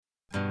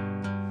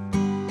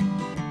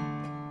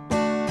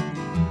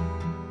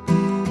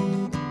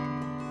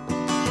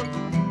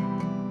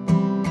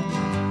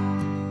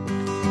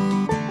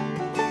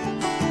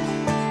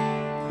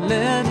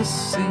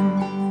us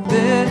sing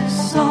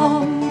this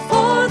song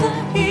for the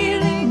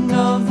healing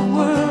of the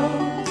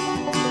world,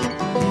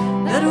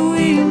 that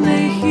we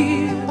may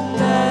hear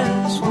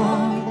as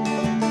one.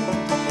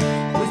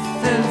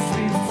 With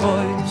every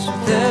voice,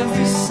 with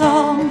every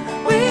song,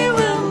 we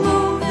will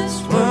move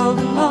this world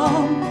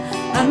along,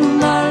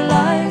 and our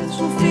lives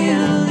will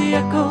feel the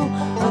echo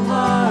of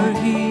our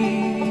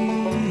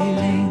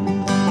healing.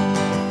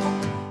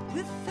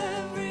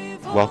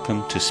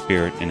 Welcome to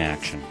Spirit in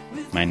Action.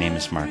 My name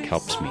is Mark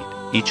Helpsmeet.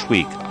 Each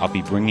week, I'll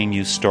be bringing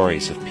you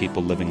stories of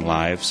people living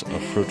lives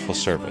of fruitful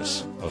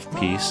service, of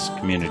peace,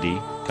 community,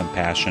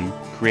 compassion,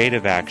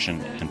 creative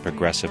action, and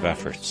progressive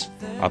efforts.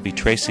 I'll be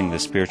tracing the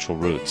spiritual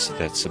roots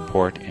that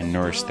support and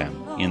nourish them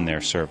in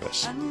their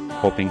service,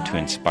 hoping to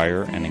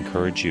inspire and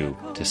encourage you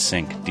to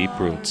sink deep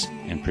roots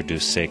and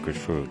produce sacred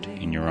fruit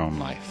in your own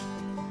life.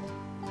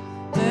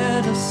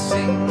 Let us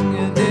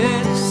sing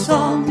this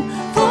song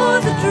for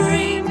the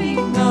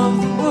dreaming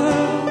of the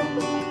world,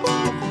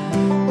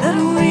 that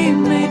we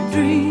may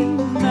dream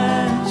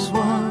as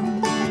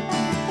one.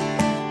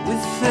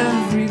 With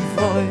every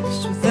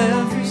voice, with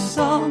every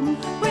song,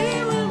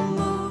 we will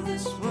move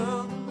this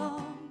world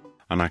along.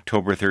 On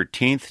October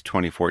 13th,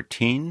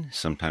 2014,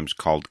 sometimes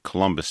called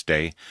Columbus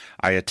Day,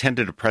 I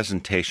attended a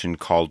presentation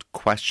called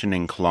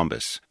Questioning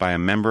Columbus by a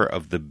member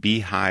of the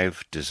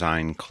Beehive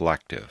Design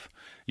Collective.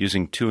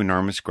 Using two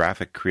enormous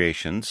graphic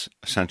creations,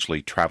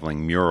 essentially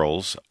traveling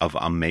murals of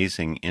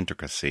amazing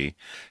intricacy,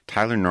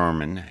 Tyler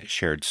Norman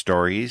shared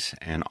stories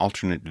and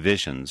alternate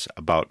visions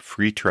about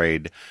free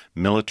trade,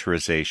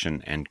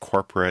 militarization, and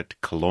corporate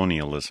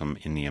colonialism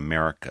in the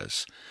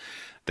Americas.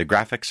 The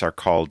graphics are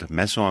called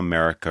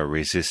Mesoamerica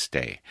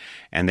Resiste,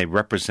 and they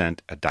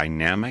represent a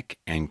dynamic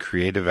and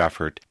creative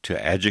effort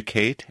to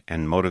educate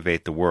and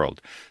motivate the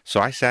world. So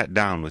I sat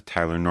down with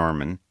Tyler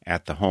Norman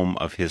at the home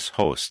of his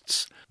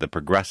hosts, the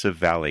Progressive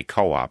Valley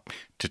Co-op,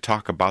 to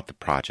talk about the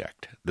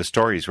project, the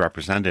stories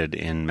represented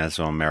in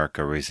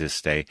Mesoamerica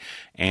Resiste,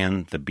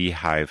 and the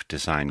Beehive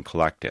Design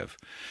Collective.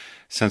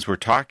 Since we're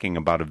talking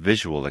about a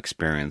visual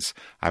experience,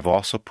 I've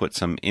also put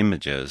some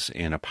images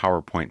in a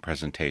PowerPoint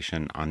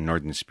presentation on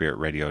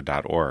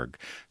northernspiritradio.org,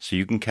 so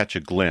you can catch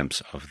a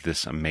glimpse of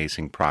this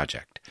amazing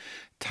project.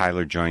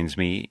 Tyler joins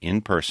me in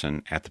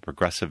person at the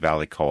Progressive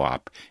Valley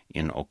Co-op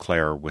in Eau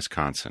Claire,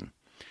 Wisconsin.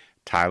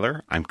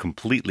 Tyler, I'm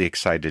completely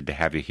excited to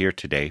have you here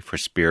today for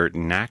Spirit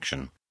in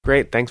Action.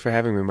 Great. Thanks for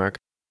having me, Mark.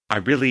 I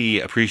really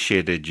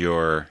appreciated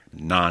your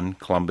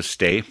non-Columbus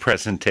Day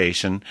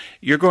presentation.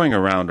 You're going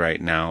around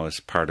right now as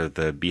part of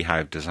the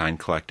Beehive Design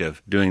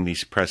Collective doing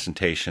these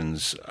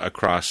presentations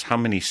across how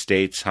many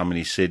states, how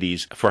many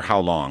cities, for how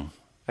long?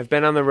 I've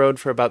been on the road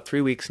for about 3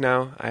 weeks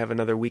now. I have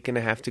another week and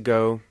a half to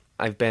go.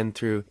 I've been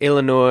through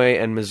Illinois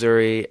and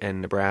Missouri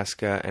and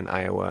Nebraska and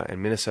Iowa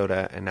and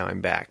Minnesota, and now I'm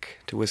back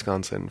to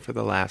Wisconsin for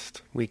the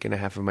last week and a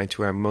half of my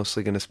tour. I'm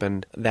mostly going to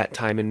spend that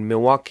time in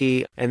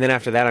Milwaukee, and then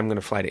after that I'm going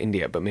to fly to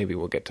India, but maybe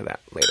we'll get to that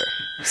later.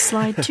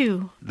 Slide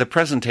 2. The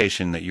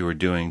presentation that you were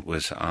doing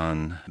was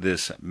on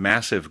this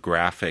massive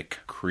graphic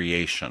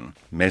creation,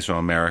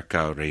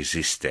 Mesoamerica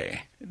Resiste.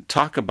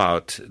 Talk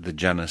about the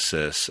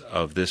genesis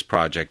of this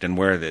project and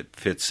where it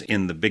fits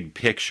in the big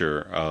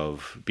picture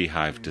of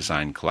Beehive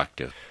Design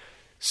Collective.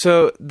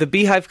 So the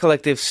Beehive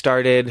Collective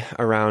started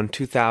around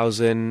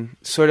 2000,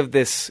 sort of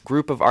this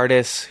group of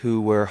artists who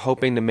were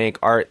hoping to make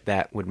art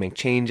that would make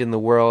change in the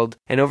world.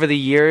 And over the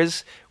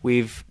years,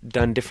 we've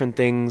done different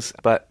things,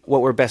 but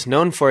what we're best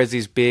known for is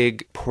these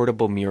big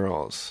portable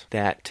murals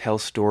that tell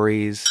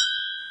stories.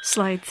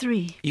 Slide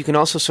 3. You can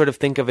also sort of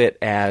think of it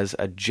as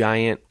a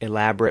giant,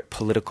 elaborate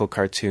political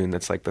cartoon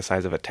that's like the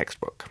size of a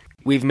textbook.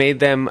 We've made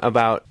them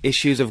about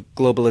issues of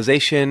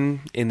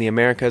globalization in the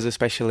Americas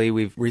especially.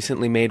 We've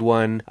recently made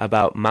one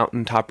about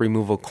mountaintop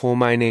removal coal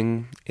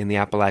mining in the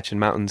Appalachian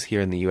Mountains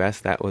here in the U.S.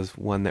 That was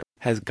one that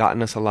has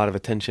gotten us a lot of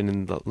attention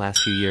in the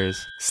last few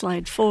years.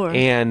 Slide 4.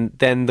 And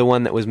then the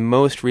one that was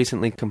most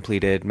recently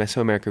completed,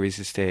 Mesoamerica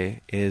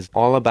Resiste, is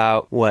all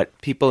about what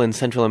people in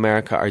Central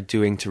America are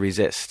doing to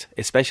resist,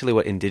 especially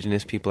what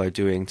indigenous people are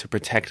doing to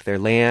protect their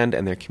land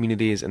and their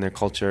communities and their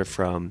culture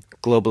from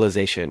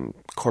globalization,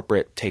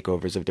 corporate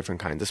takeovers of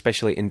different kinds,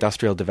 especially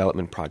industrial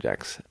development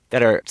projects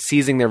that are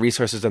seizing their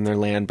resources on their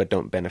land but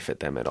don't benefit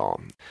them at all.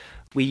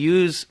 We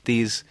use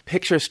these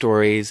picture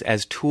stories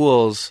as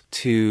tools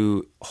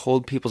to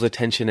hold people's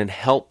attention and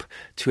help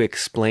to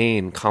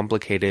explain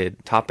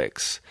complicated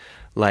topics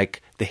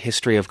like the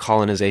history of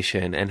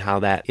colonization and how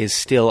that is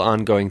still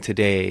ongoing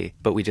today,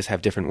 but we just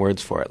have different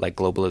words for it, like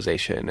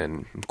globalization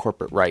and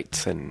corporate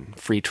rights and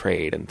free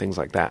trade and things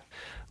like that.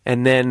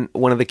 And then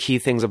one of the key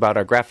things about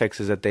our graphics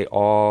is that they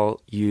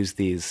all use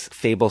these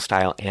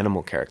fable-style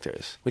animal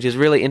characters, which is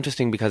really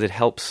interesting because it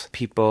helps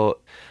people.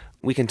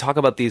 We can talk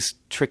about these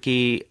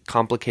tricky,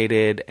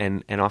 complicated,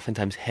 and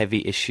oftentimes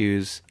heavy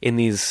issues in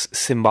these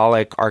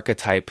symbolic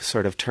archetype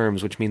sort of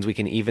terms, which means we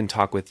can even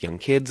talk with young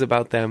kids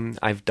about them.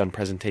 I've done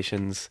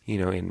presentations,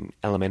 in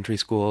elementary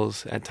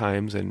schools at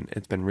times, and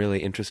it's been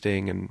really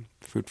interesting and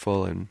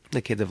fruitful, and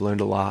the kids have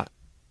learned a lot.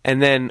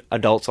 And then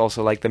adults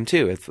also like them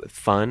too. It's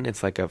fun.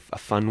 It's like a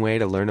fun way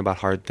to learn about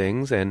hard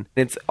things. And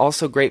it's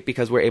also great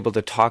because we're able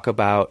to talk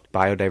about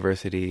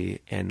biodiversity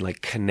and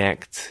like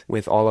connect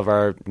with all of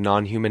our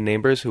non-human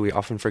neighbors who we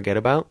often forget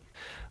about,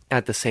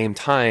 at the same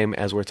time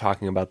as we're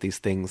talking about these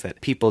things that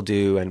people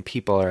do and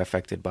people are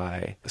affected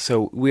by.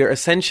 So we're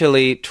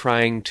essentially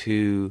trying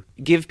to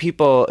give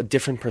people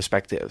different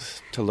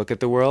perspectives to look at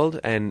the world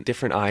and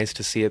different eyes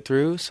to see it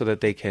through so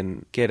that they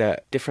can get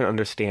a different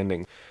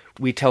understanding.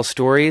 We tell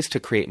stories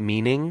to create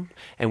meaning,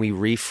 and we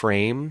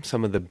reframe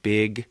some of the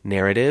big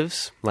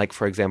narratives, like,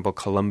 for example,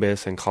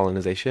 Columbus and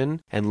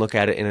colonization, and look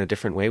at it in a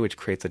different way, which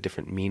creates a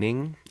different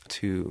meaning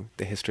to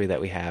the history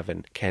that we have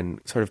and can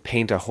sort of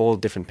paint a whole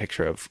different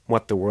picture of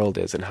what the world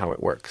is and how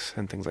it works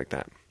and things like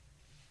that.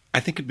 I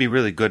think it'd be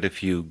really good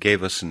if you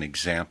gave us an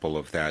example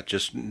of that,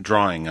 just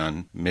drawing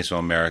on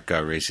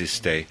Mesoamerica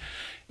Resiste.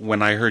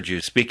 When I heard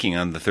you speaking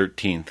on the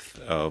 13th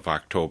of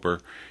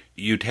October,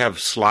 you'd have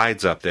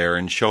slides up there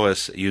and show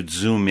us, you'd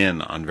zoom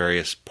in on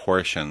various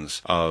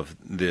portions of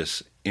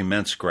this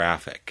immense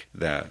graphic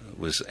that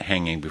was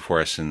hanging before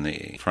us in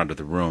the front of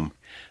the room.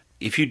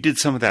 If you did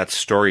some of that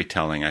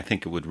storytelling, I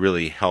think it would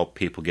really help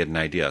people get an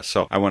idea.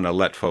 So I want to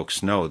let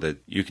folks know that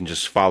you can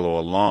just follow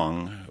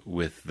along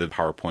with the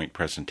PowerPoint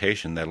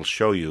presentation that'll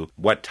show you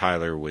what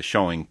Tyler was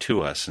showing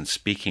to us and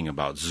speaking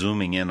about,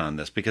 zooming in on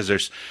this, because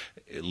there's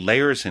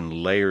layers and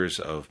layers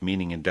of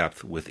meaning and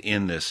depth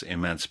within this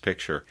immense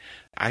picture.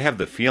 I have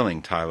the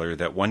feeling, Tyler,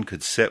 that one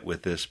could sit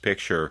with this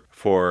picture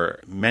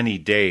for many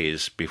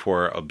days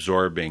before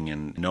absorbing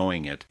and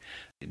knowing it.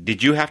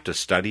 Did you have to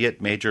study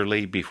it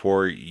majorly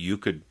before you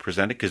could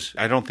present it? Because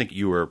I don't think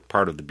you were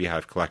part of the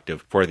Beehive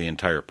Collective for the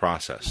entire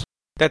process.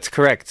 That's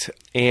correct.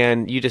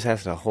 And you just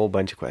asked a whole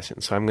bunch of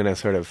questions, so I'm going to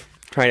sort of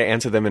try to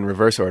answer them in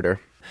reverse order.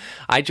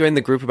 I joined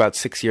the group about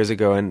 6 years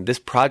ago, and this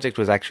project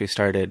was actually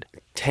started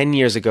 10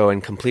 years ago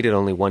and completed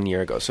only 1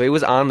 year ago. So it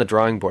was on the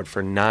drawing board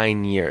for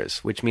 9 years,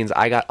 which means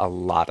I got a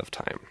lot of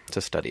time to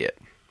study it.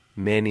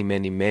 Many,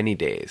 many, many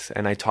days.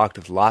 And I talked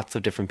with lots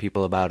of different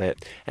people about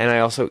it. And I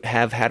also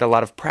have had a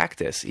lot of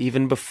practice.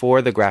 Even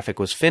before the graphic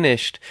was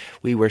finished,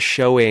 we were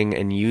showing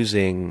and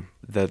using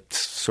the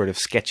sort of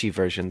sketchy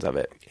versions of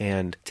it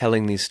and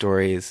telling these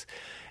stories.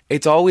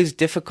 It's always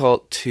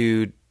difficult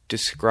to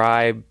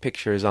describe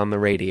pictures on the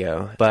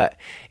radio, but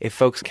if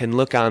folks can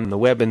look on the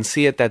web and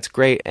see it, that's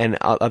great. And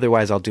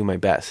otherwise, I'll do my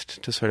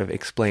best to sort of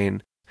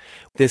explain.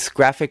 This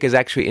graphic is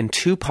actually in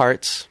 2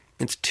 parts.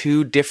 It's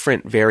 2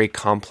 different, very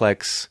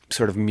complex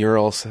sort of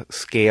mural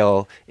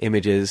scale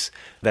images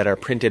that are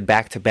printed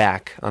back to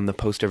back on the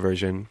poster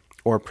version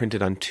or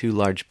printed on 2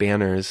 large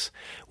banners,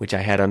 which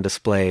I had on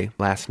display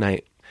last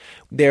night.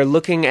 They're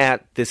looking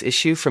at this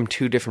issue from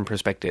 2 different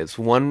perspectives.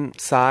 One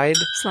side,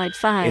 Slide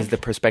 5, is the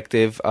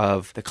perspective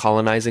of the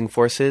colonizing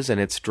forces, and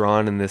it's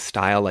drawn in this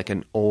style like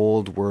an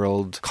old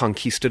world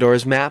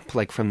conquistadors map,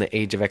 like from the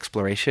Age of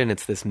Exploration.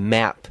 It's this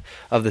map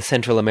of the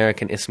Central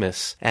American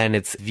Isthmus, and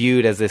it's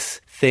viewed as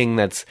this thing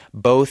that's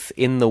both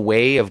in the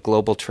way of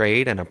global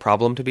trade and a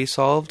problem to be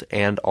solved,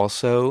 and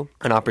also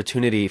an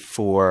opportunity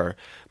for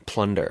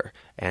plunder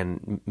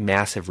and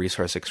massive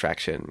resource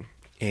extraction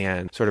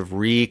and sort of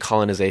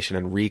recolonization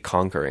and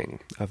reconquering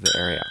of the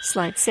area.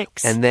 Slide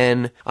 6, And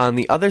then on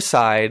the other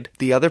side,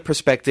 the other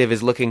perspective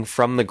is looking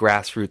from the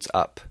grassroots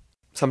up.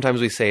 Sometimes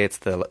we say it's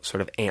the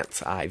sort of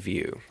ant's eye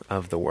view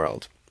of the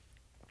world.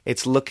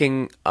 It's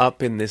looking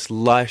up in this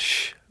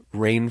lush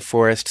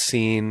rainforest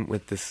scene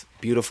with this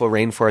beautiful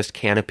rainforest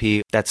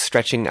canopy that's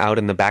stretching out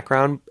in the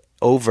background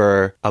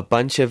over a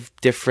bunch of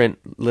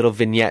different little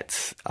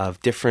vignettes of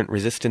different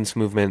resistance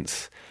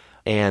movements.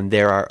 And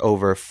there are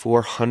over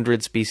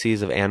 400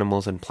 species of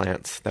animals and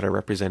plants that are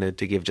represented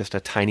to give just a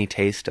tiny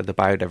taste of the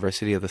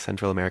biodiversity of the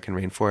Central American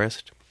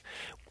rainforest.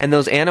 And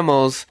those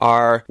animals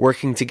are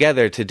working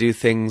together to do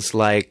things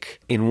like,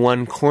 in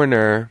one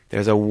corner,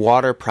 there's a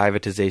water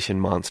privatization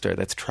monster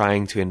that's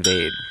trying to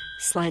invade.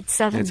 Slide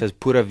 7, And it says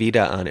Pura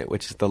Vida on it,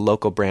 which is the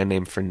local brand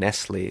name for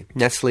Nestle.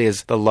 Nestle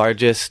is the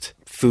largest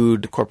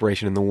food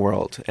corporation in the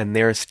world, and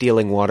they're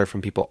stealing water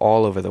from people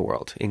all over the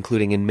world,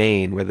 including in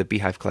Maine, where the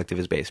Beehive Collective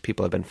is based.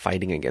 People have been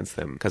fighting against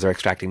them because they're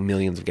extracting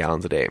millions of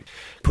gallons a day,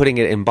 putting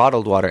it in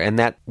bottled water. And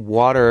that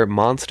water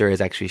monster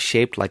is actually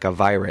shaped like a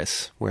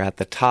virus, where at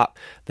the top,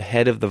 the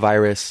head of the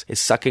virus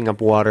is sucking up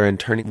water and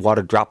turning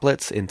water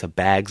droplets into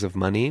bags of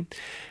money.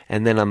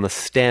 And then on the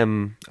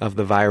stem of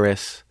the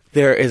virus,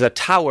 there is a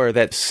tower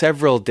that's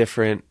several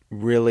different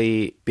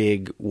really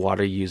big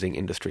water-using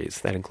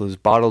industries. That includes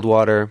bottled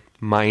water,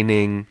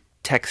 mining,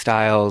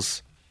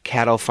 textiles,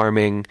 cattle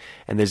farming,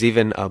 and there's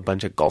even a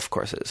bunch of golf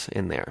courses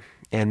in there.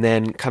 And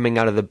then coming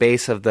out of the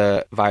base of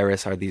the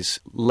virus are these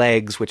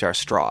legs, which are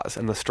straws,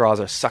 and the straws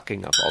are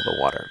sucking up all the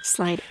water.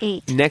 Slide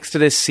 8, Next to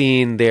this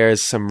scene,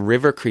 there's some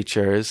river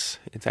creatures.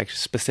 It's actually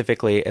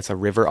specifically, it's a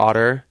river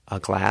otter,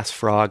 a glass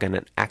frog, and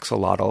an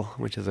axolotl,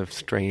 which is a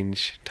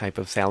strange type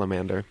of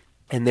salamander.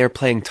 And they're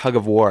playing tug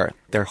of war.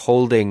 They're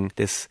holding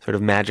this sort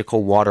of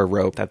magical water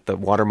rope that the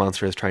water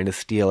monster is trying to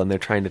steal, and they're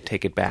trying to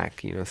take it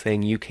back,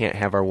 saying, you can't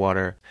have our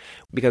water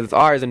because it's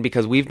ours and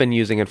because we've been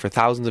using it for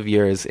thousands of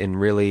years in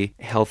really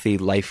healthy,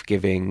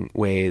 life-giving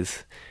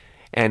ways.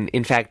 And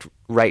in fact,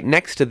 right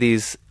next to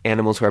these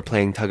animals who are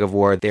playing tug of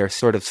war, they're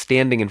sort of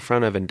standing in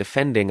front of and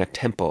defending a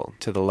temple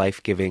to the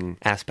life-giving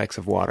aspects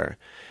of water.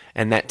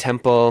 And that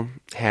temple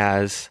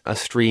has a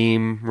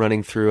stream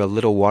running through a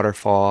little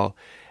waterfall,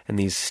 and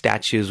these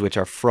statues, which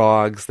are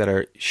frogs that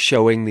are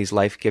showing these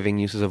life-giving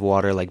uses of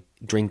water, like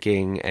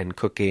drinking and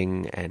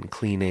cooking and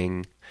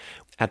cleaning.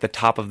 At the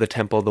top of the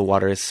temple, the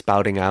water is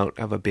spouting out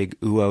of a big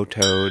uo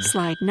toad.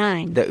 Slide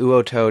 9. The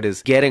uo toad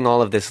is getting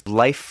all of this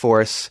life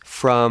force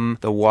from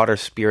the water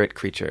spirit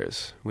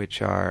creatures,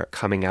 which are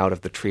coming out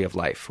of the tree of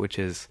life, which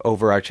is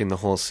overarching the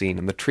whole scene.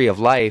 And the tree of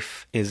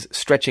life is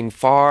stretching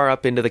far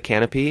up into the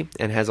canopy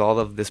and has all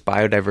of this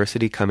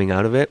biodiversity coming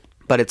out of it.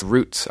 But its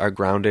roots are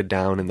grounded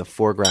down in the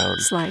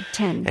foreground. Slide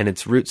 10. And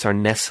its roots are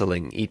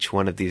nestling each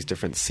one of these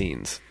different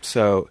scenes.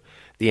 So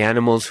the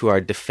animals who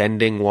are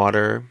defending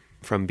water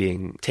from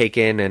being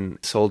taken and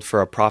sold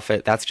for a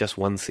profit, that's just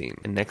one scene.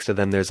 And next to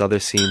them, there's other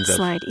scenes of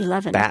Slide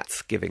 11.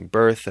 bats giving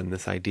birth and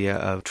this idea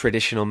of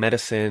traditional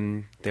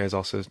medicine. There's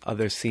also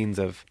other scenes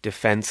of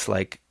defense,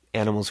 like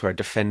animals who are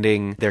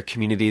defending their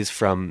communities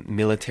from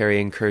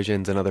military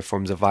incursions and other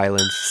forms of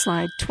violence.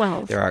 Slide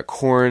 12. There are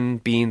corn,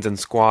 beans, and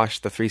squash,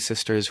 the three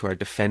sisters who are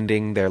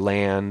defending their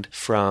land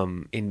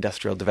from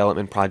industrial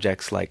development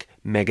projects like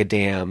mega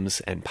dams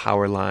and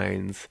power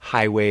lines,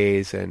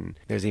 highways, and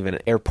there's even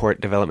an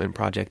airport development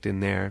project in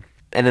there.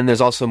 And then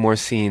there's also more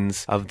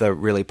scenes of the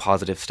really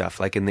positive stuff,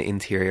 like in the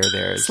interior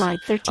there's Slide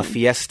 13. a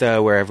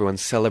fiesta where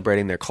everyone's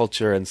celebrating their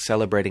culture and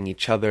celebrating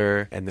each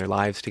other and their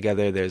lives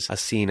together. There's a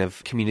scene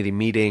of community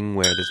meeting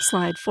where there's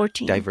Slide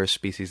 14. diverse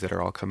species that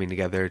are all coming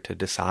together to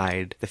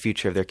decide the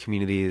future of their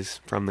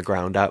communities from the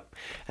ground up.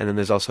 And then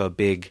there's also a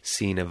big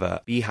scene of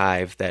a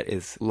beehive that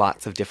is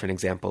lots of different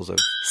examples of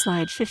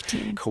Slide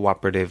 15.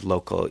 cooperative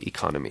local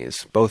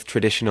economies, both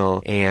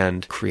traditional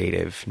and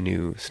creative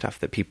new stuff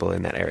that people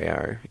in that area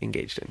are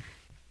engaged in.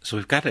 So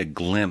we've got a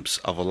glimpse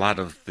of a lot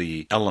of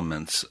the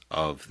elements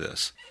of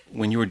this.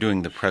 When you were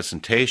doing the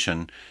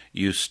presentation,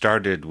 you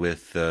started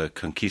with the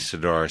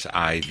conquistador's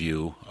eye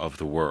view of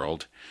the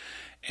world,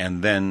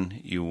 and then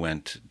you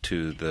went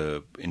to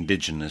the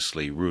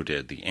indigenously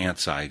rooted, the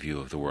ant's eye view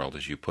of the world,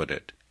 as you put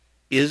it.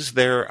 Is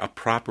there a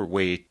proper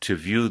way to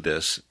view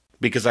this?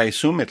 Because I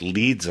assume it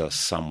leads us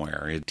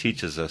somewhere. It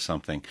teaches us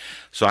something.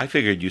 So I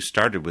figured you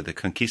started with the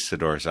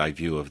conquistador's eye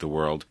view of the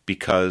world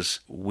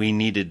because we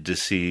needed to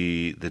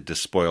see the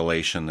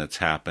despoilation that's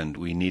happened.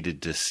 We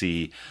needed to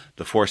see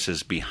the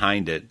forces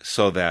behind it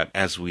so that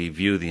as we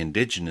view the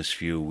indigenous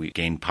view, we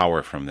gain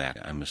power from that,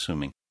 I'm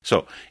assuming.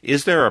 So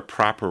is there a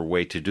proper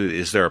way to do it?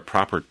 Is there a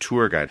proper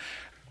tour guide?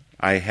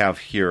 I have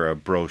here a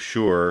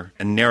brochure,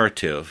 a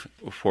narrative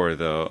for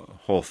the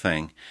whole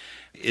thing.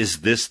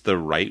 Is this the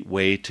right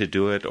way to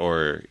do it,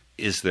 or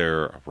is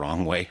there a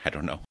wrong way? I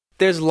don't know.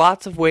 There's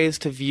lots of ways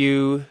to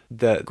view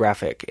the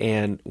graphic,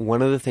 and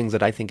one of the things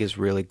that I think is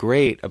really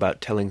great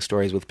about telling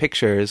stories with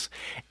pictures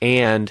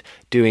and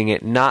doing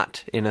it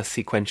not in a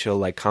sequential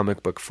like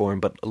comic book form,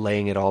 but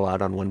laying it all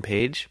out on one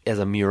page as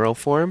a mural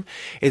form,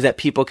 is that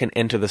people can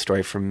enter the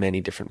story from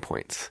many different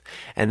points.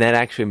 And that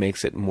actually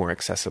makes it more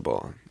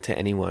accessible to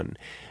anyone.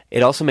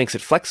 It also makes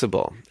it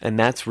flexible, and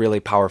that's really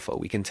powerful.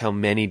 We can tell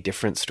many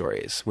different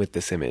stories with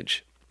this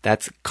image.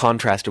 That's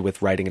contrasted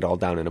with writing it all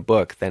down in a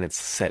book, then it's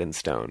set in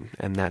stone,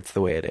 and that's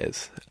the way it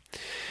is.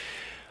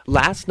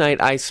 Last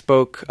night I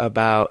spoke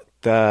about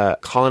the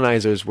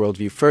colonizers'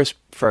 worldview first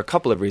for a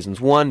couple of reasons.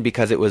 One,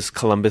 because it was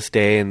Columbus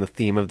Day, and the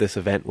theme of this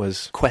event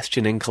was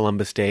questioning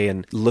Columbus Day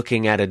and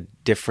looking at a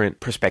different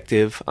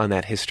perspective on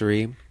that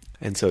history.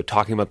 And so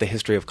talking about the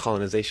history of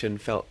colonization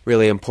felt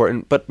really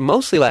important. But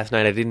mostly last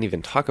night I didn't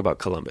even talk about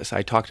Columbus.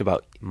 I talked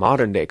about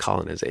modern-day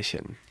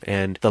colonization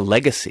and the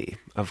legacy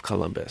of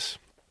Columbus.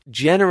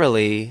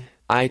 Generally,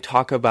 I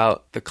talk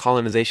about the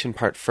colonization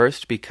part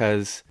first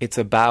because it's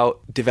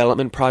about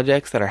development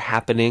projects that are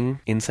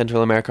happening in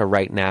Central America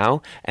right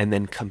now, and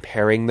then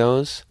comparing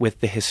those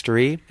with the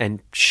history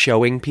and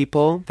showing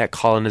people that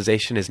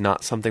colonization is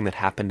not something that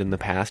happened in the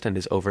past and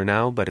is over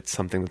now, but it's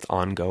something that's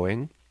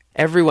ongoing.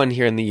 Everyone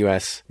here in the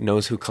U.S.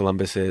 knows who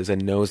Columbus is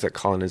and knows that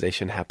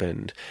colonization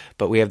happened,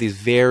 but we have these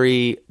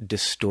very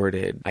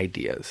distorted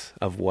ideas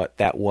of what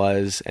that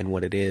was and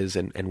what it is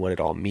and what it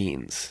all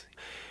means.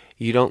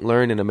 You don't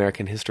learn in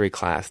American history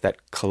class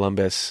that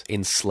Columbus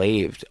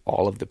enslaved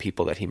all of the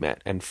people that he met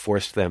and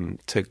forced them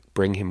to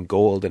bring him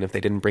gold, and if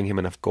they didn't bring him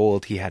enough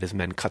gold, he had his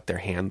men cut their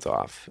hands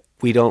off.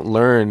 We don't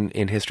learn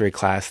in history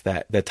class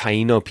that the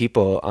Taino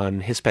people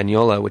on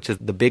Hispaniola, which is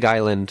the big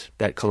island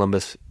that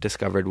Columbus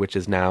discovered, which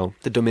is now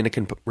the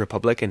Dominican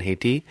Republic and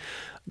Haiti,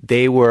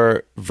 they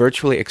were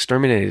virtually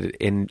exterminated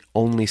in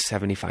only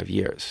 75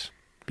 years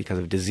because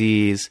of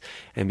disease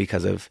and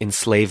because of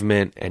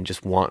enslavement and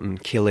just wanton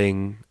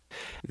killing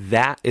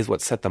That is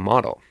what set the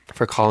model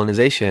for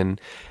colonization.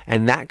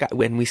 And that guy,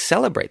 when we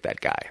celebrate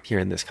that guy here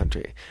in this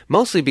country,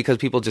 mostly because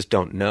people just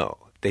don't know.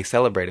 They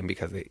celebrate him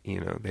because they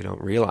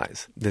don't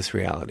realize this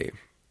reality.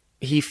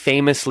 He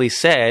famously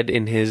said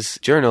in his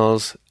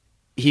journals,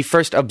 he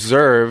first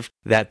observed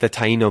that the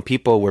Taino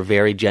people were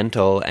very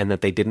gentle and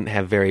that they didn't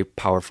have very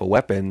powerful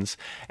weapons.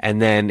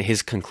 And then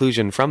his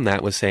conclusion from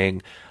that was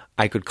saying,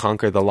 I could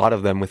conquer the lot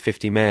of them with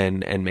 50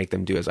 men and make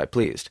them do as I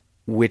pleased,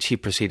 which he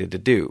proceeded to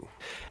do.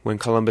 When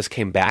Columbus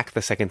came back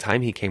the second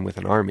time, he came with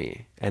an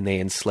army, and they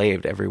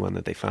enslaved everyone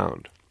that they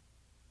found.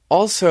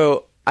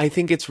 Also, I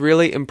think it's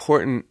really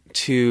important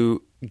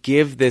to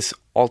give this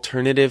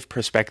alternative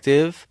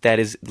perspective that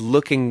is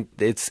looking,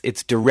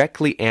 it's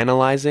directly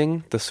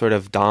analyzing the sort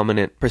of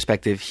dominant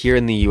perspective here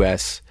in the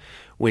US,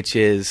 which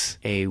is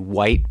a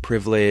white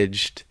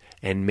privileged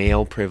and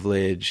male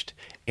privileged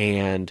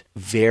and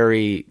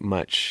very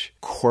much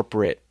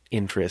corporate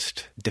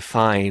interest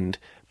defined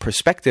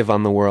perspective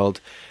on the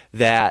world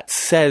that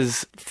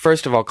says,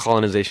 first of all,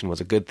 colonization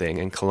was a good thing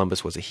and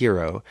Columbus was a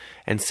hero.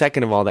 And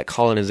second of all, that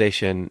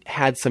colonization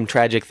had some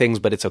tragic things,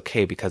 but it's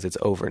okay because it's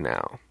over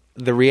now.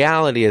 The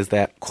reality is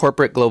that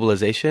corporate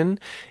globalization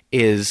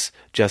is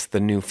just the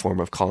new form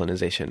of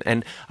colonization.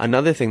 And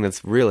another thing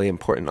that's really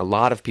important, a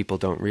lot of people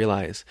don't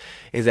realize,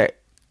 is that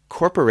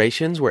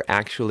corporations were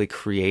actually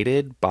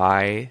created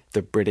by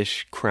the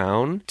British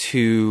Crown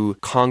to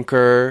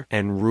conquer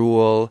and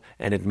rule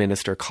and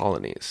administer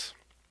colonies.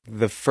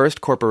 The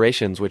first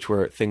corporations, which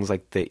were things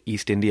like the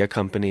East India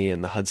Company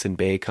and the Hudson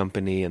Bay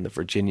Company and the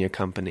Virginia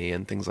Company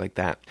and things like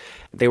that,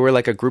 they were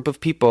like a group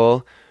of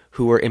people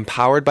who were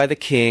empowered by the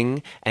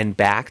king and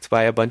backed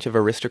by a bunch of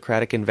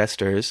aristocratic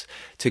investors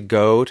to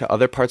go to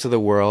other parts of the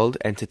world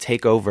and to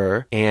take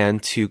over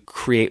and to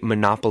create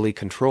monopoly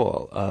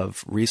control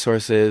of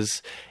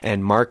resources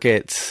and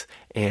markets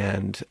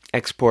and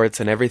exports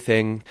and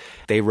everything.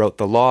 They wrote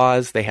the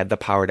laws. They had the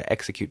power to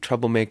execute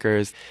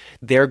troublemakers.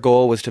 Their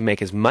goal was to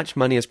make as much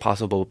money as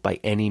possible by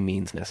any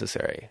means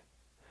necessary.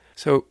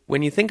 So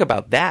when you think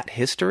about that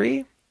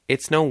history,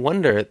 it's no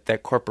wonder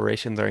that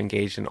corporations are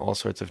engaged in all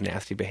sorts of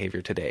nasty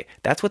behavior today.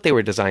 That's what they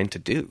were designed to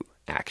do,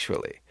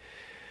 actually.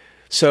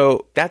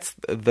 So that's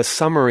the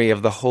summary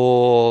of the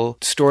whole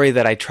story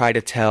that I try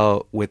to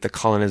tell with the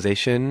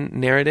colonization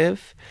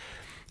narrative.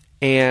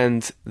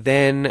 And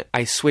then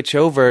I switch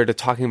over to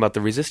talking about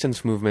the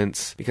resistance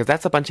movements because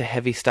that's a bunch of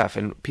heavy stuff.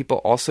 And people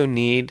also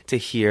need to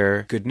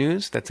hear good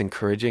news that's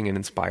encouraging and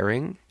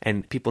inspiring.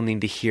 And people need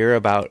to hear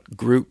about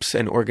groups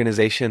and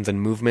organizations and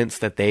movements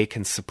that they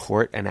can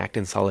support and act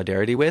in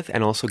solidarity with,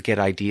 and also get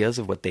ideas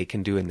of what they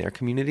can do in their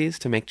communities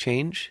to make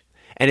change.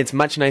 And it's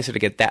much nicer to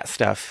get that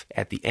stuff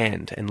at the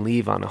end and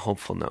leave on a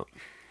hopeful note.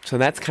 So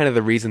that's kind of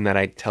the reason that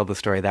I tell the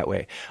story that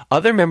way.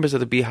 Other members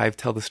of the Beehive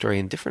tell the story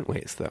in different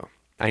ways, though.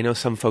 I know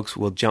some folks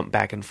will jump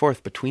back and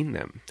forth between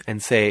them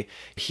and say,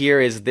 here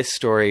is this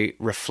story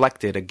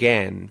reflected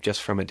again,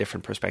 just from a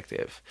different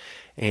perspective.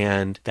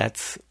 And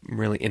that's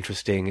really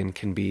interesting and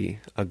can be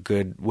a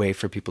good way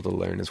for people to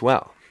learn as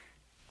well.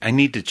 I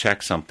need to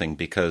check something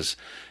because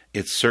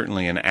it's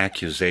certainly an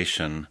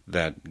accusation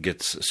that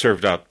gets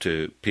served up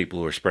to people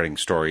who are spreading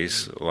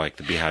stories like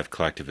the Beehive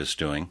Collective is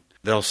doing.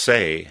 They'll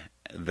say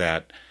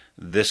that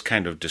this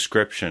kind of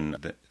description,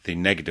 the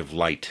negative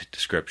light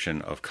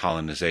description of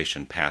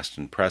colonization, past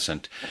and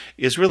present,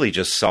 is really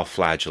just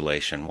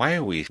self-flagellation. Why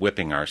are we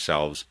whipping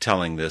ourselves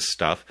telling this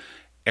stuff?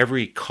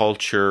 Every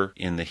culture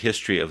in the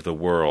history of the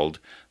world,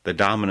 the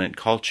dominant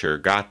culture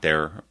got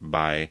there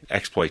by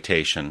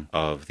exploitation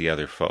of the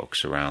other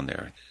folks around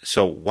there.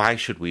 So why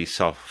should we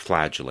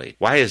self-flagellate?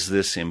 Why is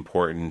this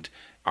important?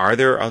 Are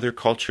there other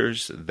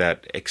cultures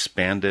that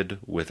expanded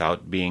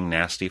without being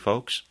nasty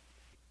folks?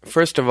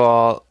 First of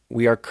all,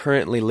 we are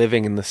currently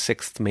living in the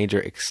sixth major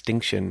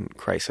extinction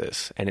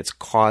crisis, and it's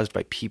caused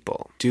by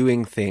people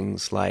doing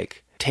things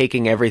like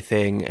taking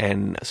everything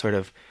and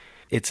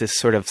it's this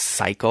sort of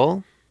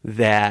cycle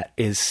that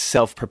is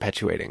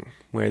self-perpetuating,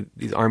 where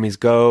these armies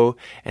go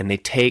and they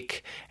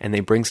take and they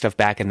bring stuff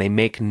back and they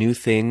make new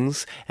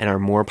things and are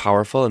more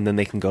powerful, and then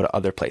they can go to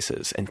other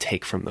places and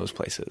take from those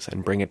places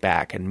and bring it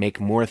back and make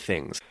more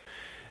things.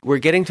 We're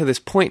getting to this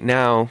point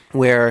now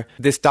where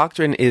this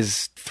doctrine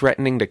is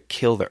threatening to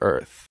kill the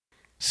earth.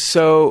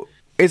 So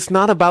it's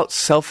not about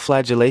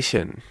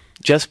self-flagellation.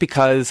 Just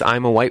because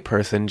I'm a white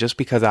person, just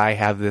because I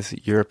have this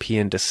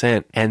European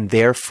descent, and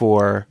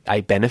therefore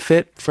I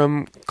benefit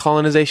from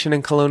colonization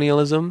and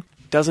colonialism,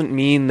 doesn't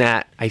mean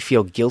that I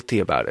feel guilty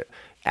about it.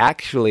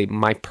 Actually,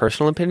 my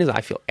personal opinion is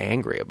I feel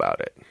angry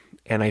about it.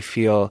 And I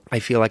feel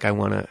like I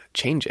want to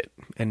change it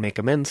and make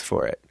amends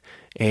for it,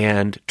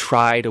 and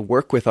try to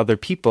work with other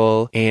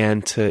people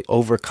and to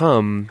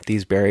overcome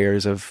these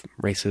barriers of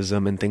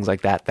racism and things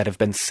like that that have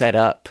been set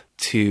up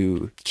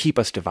to keep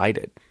us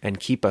divided and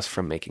keep us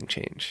from making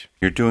change.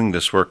 You're doing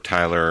this work,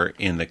 Tyler,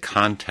 in the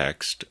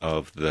context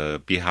of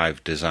the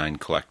Beehive Design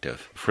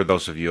Collective. For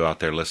those of you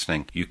out there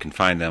listening, you can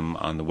find them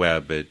on the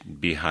web at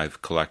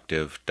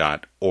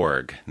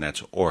beehivecollective.org. And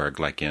that's org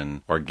like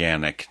in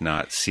organic,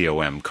 not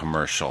COM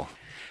commercial.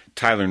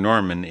 Tyler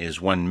Norman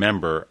is one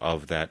member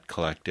of that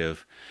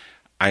collective.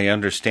 I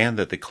understand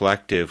that the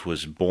collective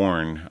was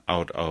born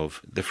out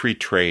of the free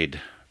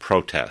trade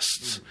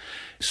protests.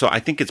 So I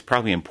think it's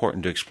probably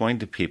important to explain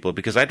to people,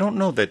 because I don't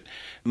know that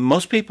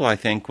most people, I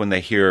think, when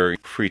they hear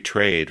free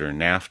trade or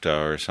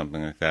NAFTA or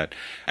something like that,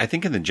 I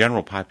think in the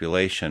general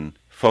population,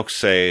 folks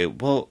say,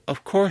 well,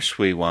 of course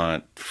we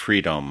want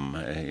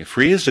freedom.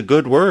 Free is a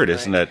good word,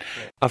 isn't it?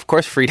 Of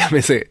course freedom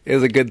is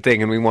a good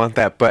thing, and we want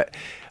that. But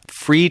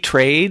free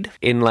trade,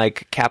 in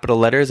like capital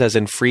letters, as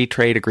in free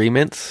trade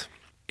agreements,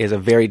 is a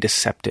very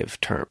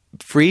deceptive term.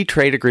 Free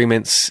trade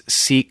agreements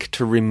seek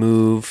to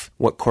remove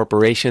what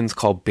corporations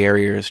call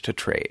barriers to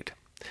trade.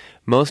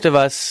 Most of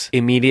us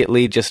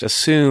immediately just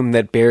assume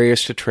that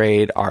barriers to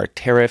trade are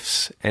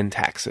tariffs and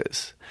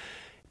taxes.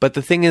 But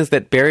the thing is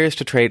that barriers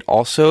to trade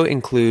also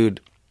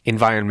include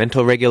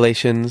environmental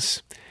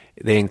regulations.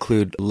 They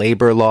include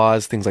labor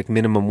laws, things like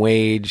minimum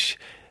wage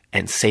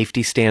and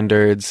safety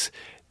standards.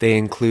 They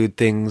include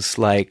things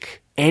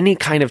like any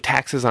kind of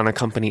taxes on a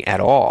company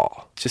at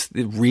all, just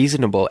the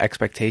reasonable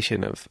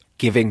expectation of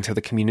giving to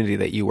the community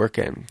that you work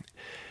in.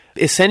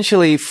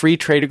 Essentially, free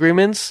trade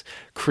agreements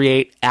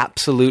create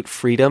absolute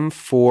freedom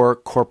for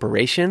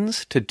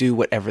corporations to do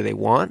whatever they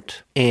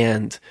want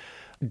and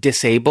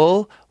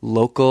disable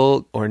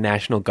local or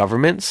national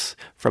governments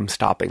from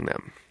stopping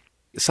them.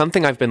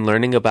 Something I've been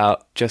learning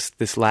about just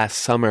this last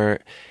summer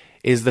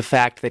is the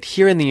fact that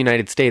here in the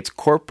United States,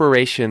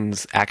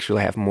 corporations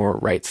actually have more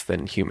rights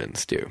than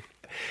humans do.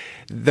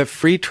 The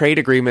free trade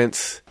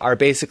agreements are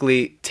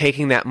basically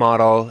taking that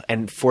model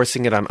and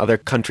forcing it on other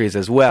countries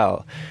as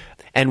well.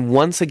 And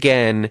once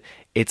again,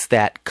 it's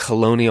that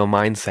colonial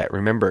mindset.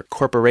 Remember,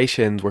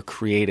 corporations were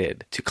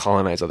created to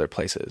colonize other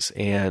places.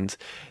 And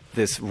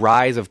this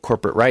rise of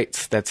corporate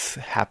rights that's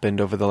happened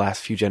over the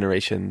last few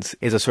generations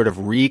is a sort of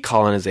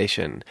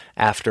recolonization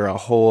after a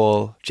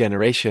whole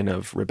generation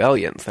of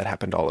rebellions that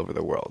happened all over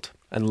the world.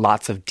 And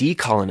lots of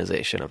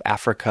decolonization of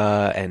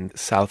Africa and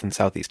South and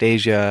Southeast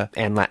Asia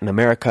and Latin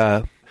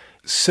America.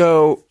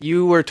 So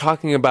you were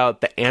talking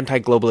about the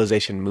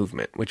anti-globalization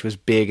movement, which was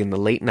big in the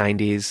late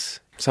 90s.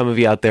 Some of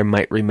you out there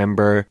might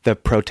remember the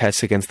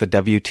protests against the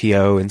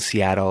WTO in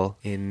Seattle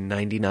in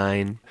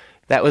 99.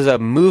 That was a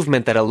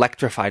movement that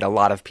electrified a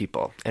lot of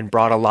people and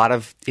brought a lot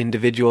of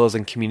individuals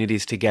and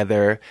communities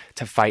together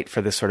to fight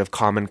for this sort of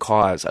common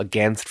cause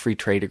against free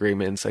trade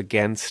agreements,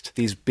 against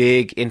these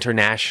big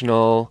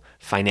international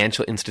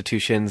financial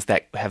institutions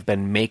that have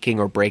been making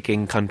or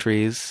breaking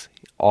countries,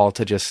 all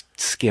to just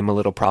skim a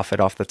little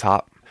profit off the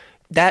top.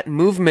 That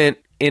movement,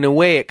 in a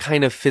way, it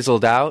kind of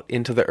fizzled out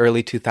into the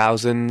early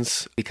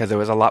 2000s because there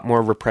was a lot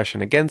more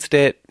repression against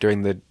it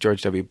during the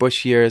George W.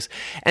 Bush years,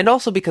 and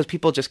also because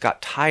people just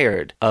got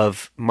tired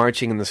of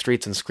marching in the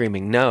streets and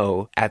screaming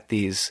no at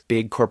these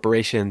big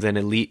corporations and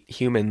elite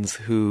humans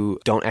who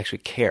don't actually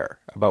care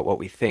about what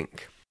we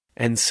think.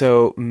 And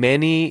so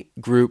many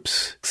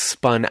groups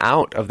spun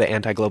out of the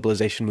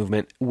anti-globalization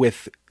movement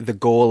with the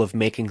goal of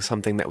making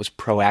something that was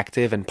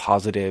proactive and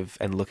positive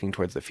and looking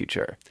towards the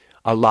future.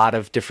 A lot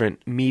of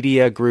different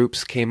media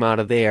groups came out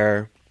of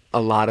there.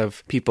 A lot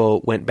of people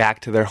went back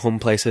to their home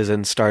places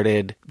and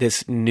started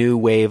this new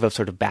wave of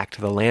sort of back to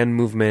the land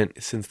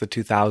movement since the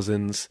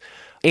 2000s.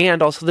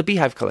 And also the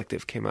Beehive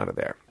Collective came out of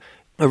there.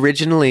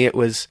 Originally, it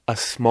was a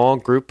small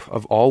group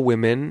of all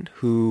women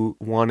who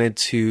wanted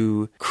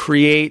to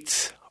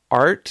create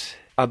art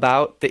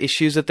about the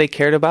issues that they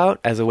cared about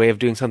as a way of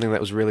doing something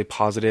that was really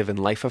positive and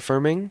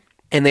life-affirming.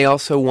 And they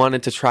also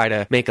wanted to try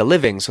to make a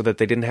living so that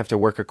they didn't have to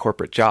work a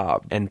corporate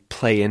job and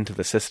play into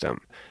the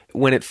system.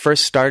 When it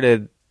first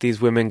started, these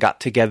women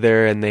got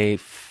together and they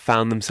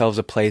found themselves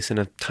a place in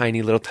a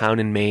tiny little town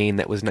in Maine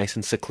that was nice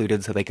and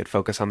secluded so they could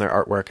focus on their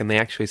artwork. And they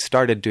actually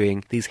started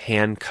doing these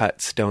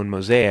hand-cut stone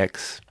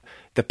mosaics.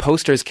 The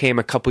posters came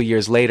a couple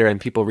years later,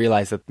 and people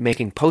realized that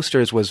making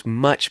posters was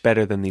much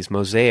better than these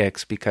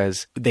mosaics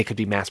because they could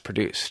be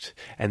mass-produced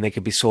and they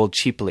could be sold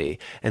cheaply.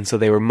 And so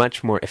they were a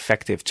much more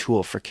effective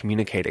tool for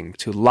communicating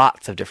to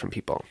lots of different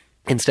people,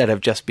 instead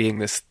of just being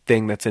this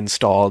thing that's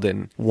installed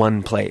in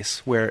one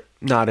place where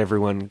not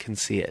everyone can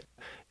see it.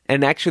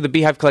 And actually, the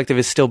Beehive Collective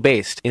is still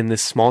based in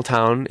this small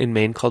town in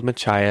Maine called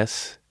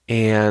Machias,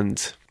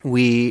 and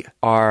we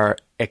are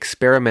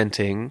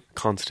experimenting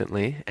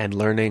constantly and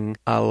learning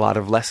a lot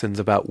of lessons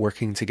about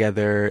working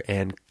together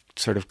and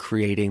sort of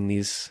creating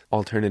these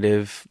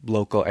alternative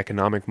local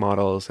economic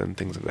models and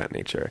things of that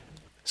nature.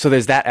 So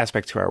there's that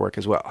aspect to our work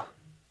as well.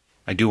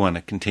 I do want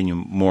to continue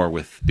more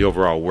with the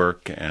overall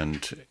work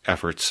and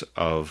efforts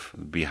of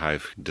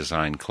Beehive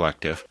Design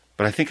Collective,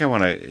 but I think I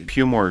want a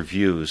few more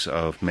views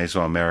of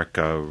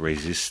Mesoamerica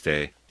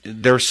Resiste.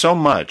 There's so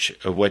much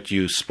of what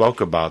you spoke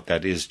about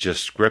that is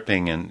just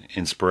gripping and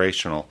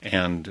inspirational.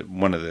 And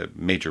one of the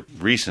major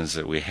reasons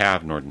that we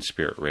have Northern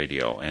Spirit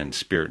Radio and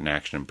Spirit in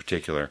Action in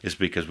particular is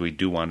because we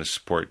do want to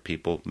support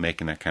people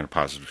making that kind of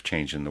positive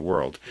change in the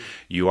world.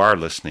 You are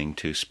listening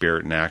to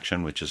Spirit in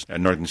Action, which is a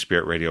Northern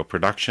Spirit Radio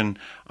production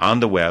on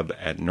the web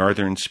at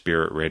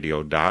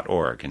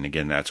northernspiritradio.org. And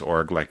again, that's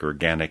org like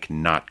organic,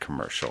 not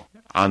commercial.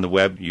 On the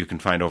web, you can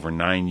find over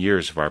 9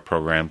 years of our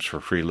programs for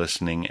free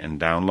listening and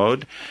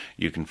download.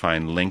 You can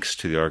find links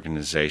to the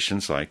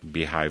organizations like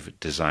Beehive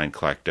Design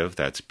Collective,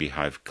 that's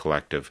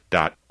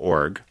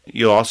beehivecollective.org.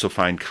 You'll also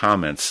find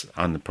comments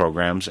on the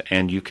programs,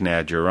 and you can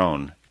add your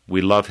own.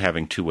 We love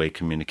having two-way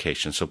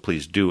communication, so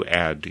please do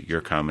add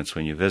your comments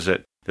when you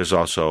visit. There's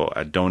also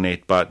a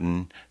donate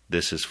button.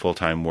 This is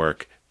full-time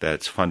work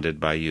that's funded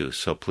by you.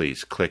 So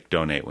please click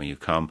donate when you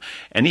come.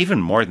 And even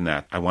more than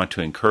that, I want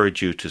to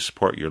encourage you to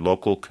support your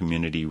local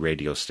community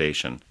radio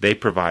station. They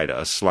provide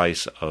a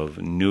slice of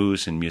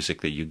news and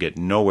music that you get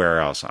nowhere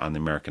else on the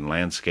American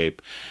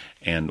landscape,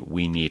 and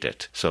we need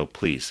it. So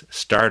please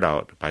start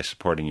out by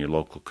supporting your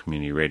local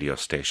community radio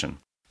station.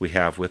 We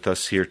have with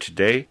us here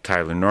today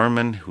Tyler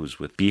Norman, who's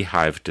with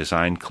Beehive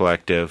Design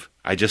Collective.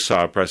 I just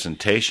saw a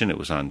presentation. It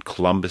was on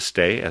Columbus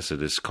Day, as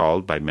it is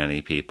called by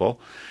many people.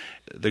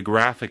 The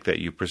graphic that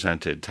you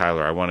presented,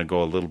 Tyler, I want to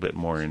go a little bit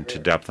more into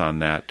depth on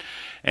that,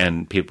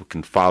 and people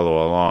can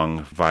follow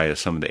along via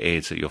some of the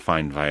aids that you'll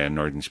find via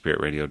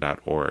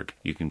northernspiritradio.org.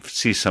 You can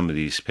see some of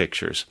these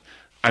pictures.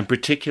 I'm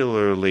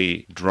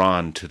particularly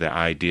drawn to the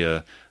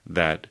idea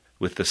that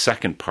with the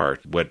second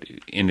part, what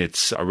in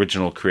its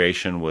original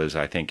creation was,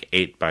 I think,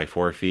 8 by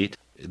 4 feet,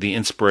 the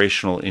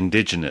inspirational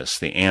indigenous,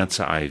 the ant's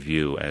eye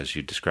view, as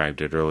you described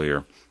it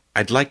earlier.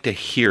 I'd like to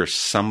hear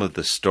some of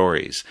the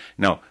stories.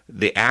 Now,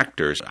 the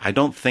actors, I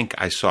don't think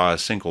I saw a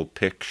single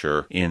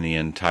picture in the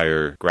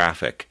entire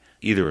graphic,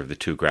 either of the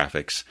two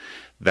graphics,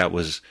 that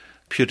was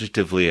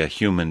putatively a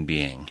human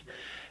being.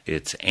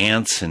 Its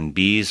ants and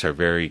bees are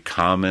very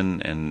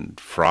common, and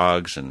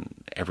frogs and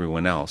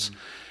everyone else.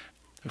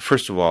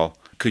 First of all,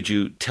 could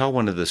you tell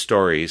one of the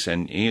stories,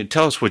 and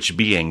tell us which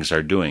beings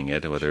are doing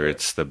it, whether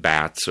it's the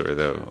bats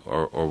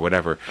or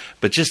whatever,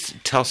 but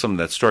just tell some of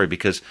that story,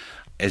 because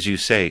as you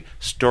say,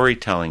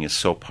 storytelling is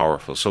so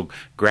powerful. So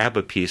grab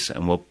a piece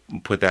and we'll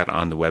put that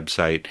on the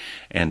website,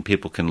 and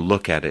people can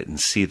look at it and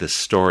see the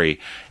story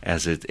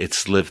as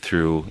it's lived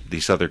through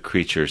these other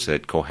creatures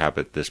that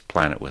cohabit this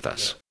planet with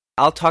us.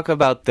 I'll talk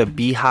about the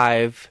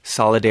Beehive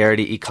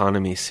Solidarity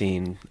Economy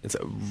scene. It's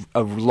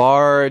a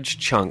large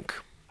chunk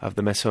of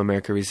the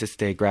Mesoamerica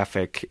Resiste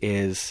graphic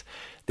is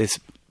this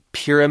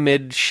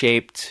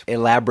pyramid-shaped,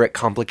 elaborate,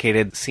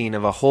 complicated scene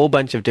of a whole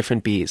bunch of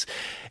different bees.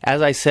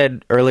 As I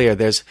said earlier,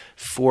 there's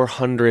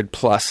 400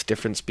 plus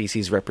different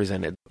species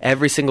represented.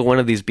 Every single one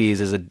of these bees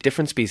is a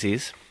different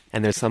species,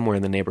 and there's somewhere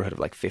in the neighborhood of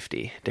like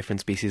 50 different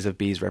species of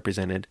bees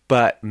represented.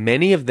 But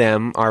many of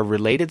them are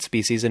related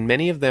species, and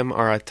many of them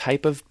are a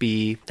type of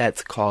bee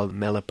that's called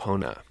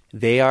Melipona.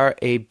 They are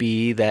a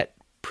bee that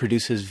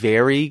produces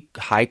very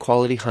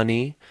high-quality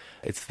honey.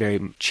 It's very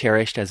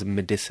cherished as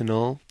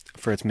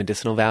for its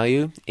medicinal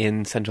value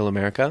in Central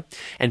America,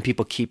 and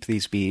people keep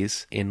these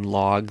bees in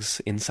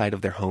logs inside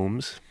of their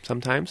homes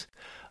sometimes.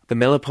 The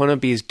Melipona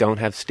bees don't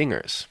have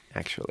stingers,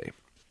 actually.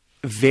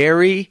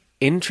 Very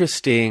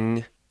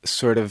interesting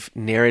sort of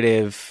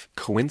narrative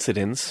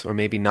coincidence, or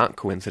maybe not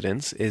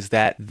coincidence, is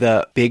that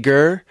the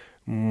bigger,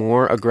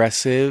 more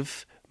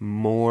aggressive,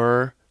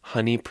 more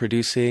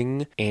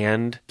honey-producing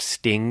and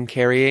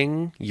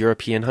sting-carrying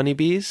European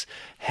honeybees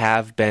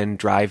have been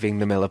driving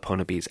the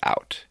Melipona bees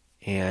out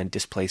and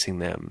displacing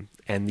them.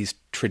 And these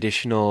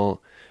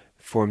traditional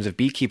forms of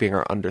beekeeping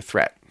are under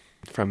threat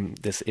from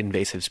this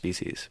invasive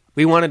species.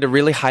 We wanted to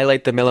really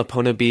highlight the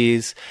Melipona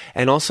bees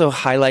and also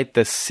highlight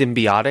the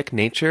symbiotic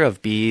nature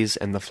of bees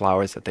and the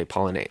flowers that they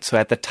pollinate. So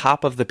at the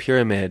top of the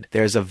pyramid,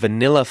 there's a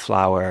vanilla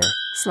flower.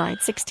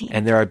 Slide 16.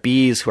 And there are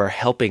bees who are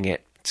helping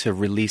it to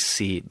release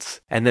seeds.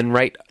 And then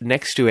right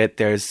next to it,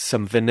 there's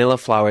some vanilla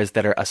flowers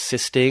that are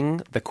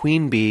assisting the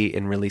queen bee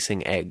in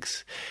releasing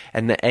eggs.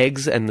 And the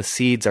eggs and the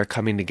seeds are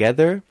coming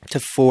together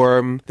to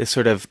form this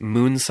sort of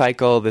moon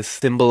cycle, this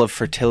symbol of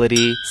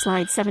fertility.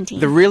 Slide 17.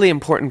 The really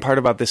important part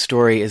about this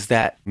story is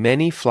that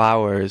many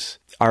flowers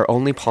are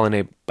only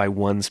pollinated by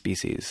one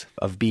species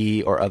of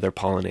bee or other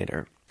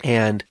pollinator.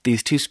 And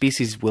these two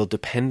species will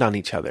depend on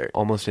each other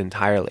almost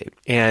entirely.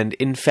 And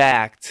in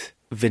fact,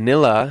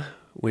 vanilla,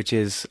 which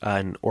is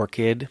an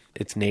orchid,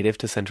 it's native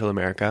to Central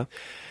America.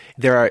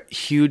 There are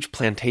huge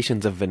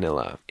plantations of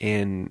vanilla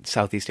in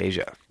Southeast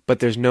Asia,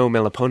 but there's no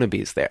Melipona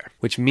bees there,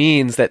 which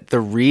means that the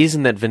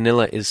reason that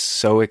vanilla is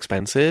so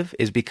expensive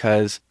is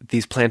because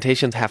these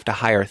plantations have to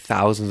hire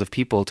thousands of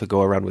people to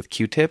go around with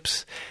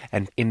Q-tips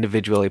and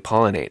individually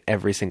pollinate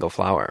every single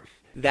flower.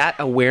 That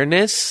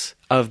awareness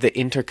of the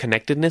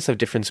interconnectedness of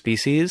different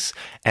species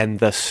and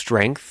the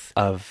strength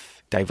of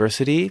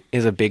diversity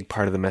is a big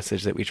part of the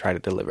message that we try to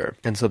deliver.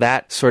 And so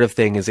that sort of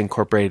thing is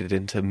incorporated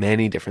into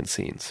many different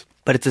scenes.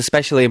 But it's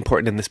especially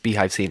important in this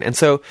beehive scene. And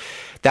so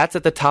that's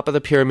at the top of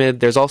the pyramid.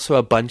 There's also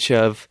a bunch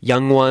of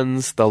young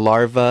ones, the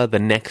larvae, the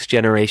next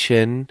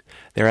generation.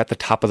 They're at the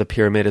top of the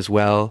pyramid as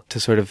well to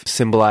sort of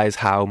symbolize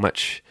how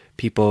much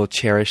people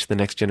cherish the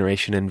next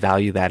generation and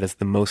value that as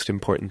the most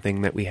important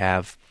thing that we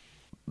have.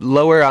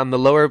 On the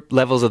lower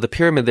levels of the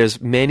pyramid,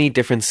 there's many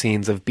different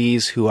scenes of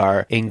bees who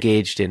are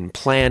engaged in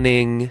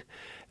planning.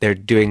 They're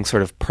doing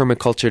sort of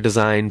permaculture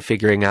design,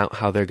 figuring out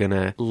how they're going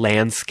to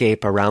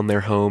landscape around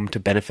their home to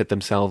benefit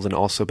themselves and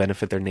also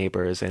benefit their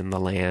neighbors and the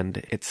land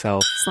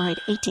itself. Slide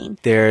 18.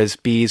 There's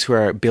bees who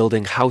are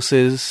building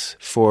houses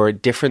for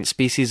different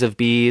species of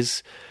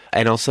bees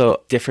and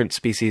also different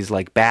species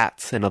like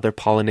bats and other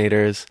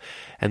pollinators.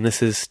 And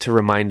this is to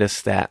remind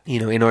us that,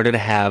 in order to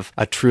have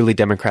a truly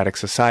democratic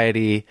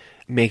society,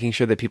 making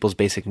sure that people's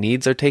basic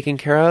needs are taken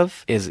care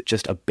of is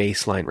just a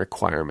baseline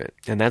requirement.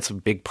 And that's a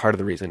big part of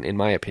the reason, in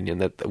my opinion,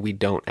 that we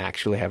don't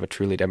actually have a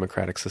truly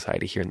democratic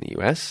society here in the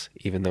US,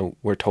 even though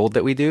we're told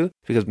that we do,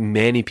 because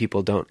many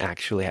people don't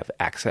actually have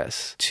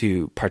access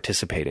to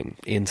participating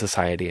in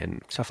society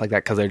and stuff like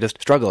that because they're just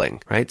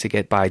struggling, right, to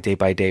get by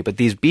day. But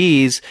these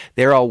bees,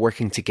 they're all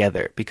working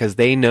together because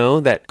they know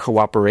that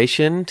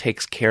cooperation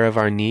takes care of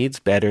our needs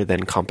better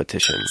than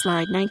competition.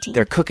 Slide 19.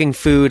 They're cooking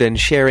food and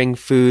sharing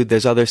food.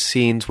 There's other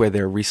scenes where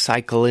they're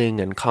recycling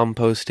and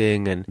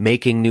composting and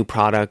making new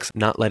products,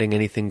 not letting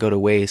anything go to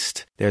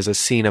waste. There's a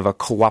scene of a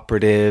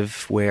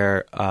cooperative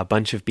where a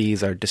bunch of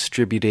bees are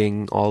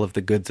distributing all of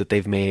the goods that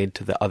they've made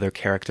to the other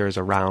characters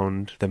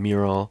around the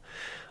mural,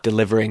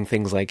 delivering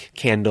things like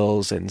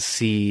candles and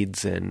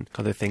seeds and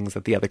other things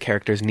that the other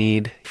characters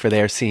need for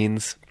their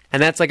scenes.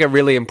 And that's like a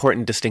really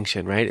important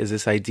distinction, right? Is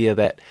this idea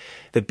that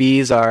the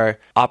bees are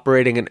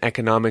operating an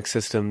economic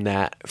system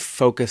that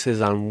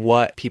focuses on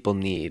what people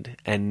need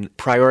and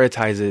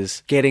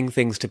prioritizes getting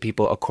things to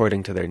people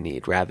according to their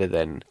need rather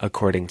than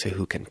according to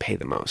who can pay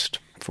the most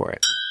for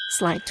it.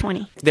 Slide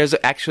 20. There's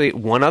actually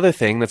one other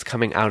thing that's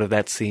coming out of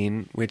that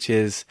scene, which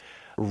is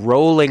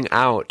rolling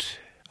out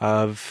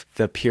of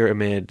the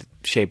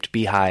pyramid-shaped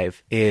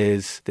beehive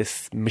is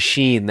this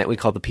machine that we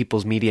call the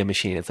People's Media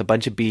Machine. It's a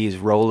bunch of bees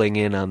rolling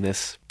in on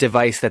this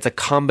device that's a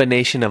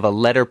combination of a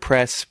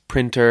letterpress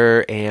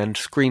printer and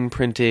screen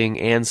printing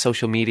and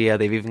social media.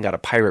 They've even got a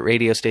pirate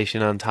radio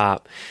station on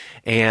top.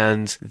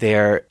 And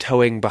they're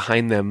towing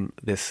behind them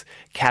this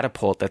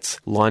catapult that's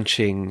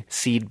launching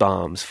seed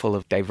bombs full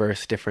of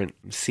diverse different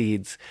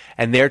seeds.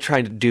 And they're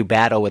trying to do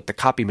battle with the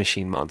copy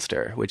machine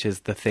monster, which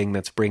is the thing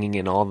that's bringing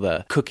in all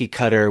the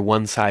cookie-cutter,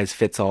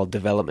 one-size-fits-all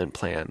development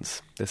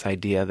plans. This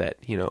idea that,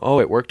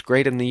 it worked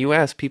great in the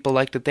US, people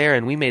liked it there,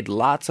 and we made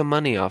lots of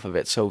money off of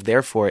it, so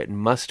therefore it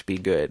must be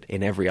good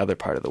in every other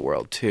part of the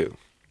world too.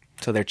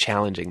 So they're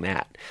challenging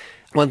that.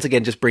 Once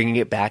again, just bringing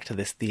it back to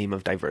this theme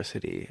of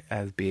diversity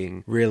as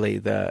being really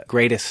the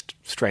greatest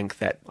strength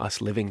that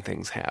us living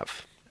things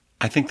have.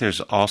 I think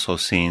there's also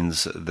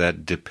scenes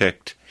that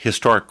depict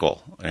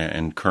historical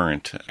and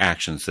current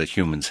actions that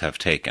humans have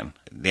taken.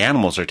 The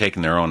animals are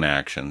taking their own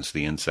actions,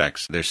 the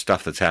insects. There's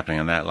stuff that's happening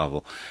on that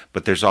level.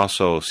 But there's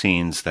also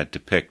scenes that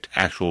depict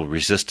actual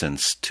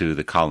resistance to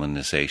the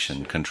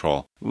colonization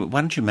control.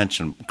 Why don't you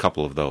mention a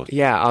couple of those?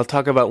 Yeah, I'll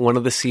talk about one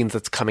of the scenes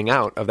that's coming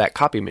out of that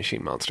copy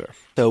machine monster.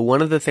 So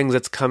one of the things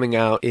that's coming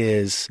out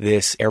is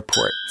this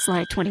airport.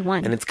 Slide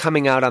 21. And it's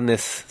coming out on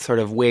this sort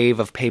of wave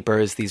of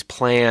papers, these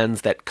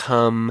plans that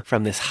come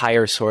from this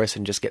higher source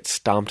and just get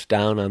stomped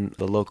down on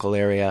the local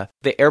area.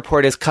 The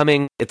airport is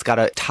coming. It's got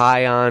a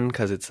tie on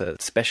because it's a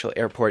special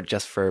airport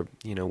just for,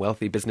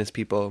 wealthy business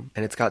people.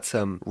 And it's got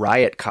some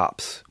riot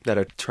cops that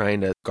are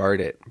trying to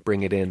guard it,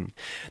 bring it in.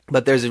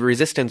 But there's a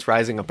resistance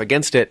rising up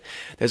against it.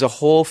 There's a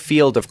whole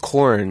field of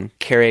corn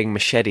carrying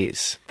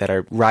machetes that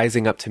are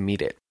rising up to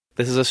meet it.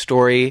 This is a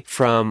story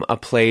from a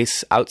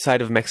place outside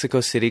of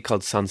Mexico City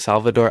called San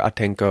Salvador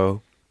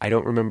Atenco. I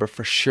don't remember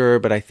for sure,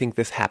 but I think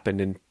this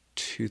happened in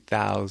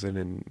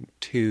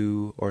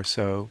 2002 or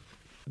so.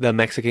 The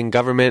Mexican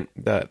government,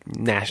 the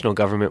national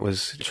government,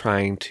 was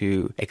trying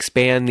to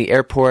expand the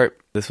airport.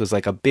 This was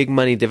like a big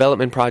money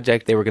development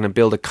project. They were going to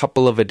build a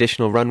couple of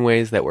additional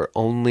runways that were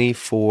only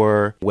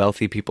for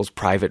wealthy people's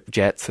private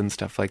jets and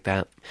stuff like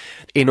that.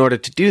 In order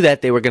to do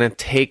that, they were going to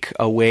take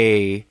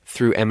away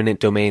through eminent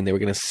domain. They were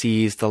going to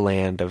seize the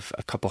land of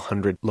a couple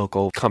hundred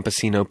local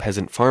campesino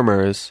peasant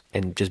farmers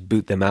and just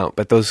boot them out.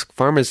 But those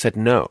farmers said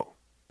no.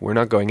 We're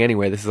not going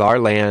anywhere. This is our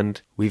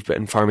land. We've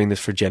been farming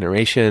this for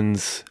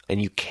generations, and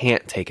you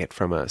can't take it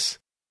from us.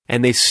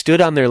 And they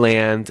stood on their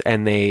land,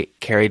 and they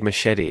carried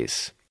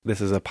machetes. This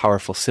is a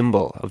powerful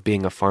symbol of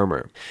being a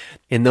farmer.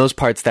 In those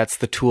parts, that's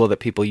the tool that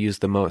people use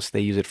the most.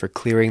 They use it for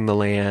clearing the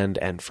land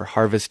and for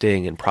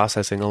harvesting and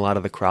processing a lot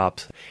of the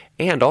crops.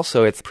 And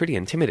also, it's pretty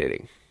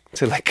intimidating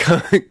to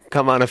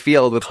come on a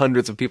field with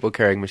hundreds of people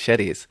carrying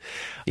machetes.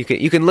 You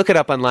can look it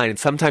up online, and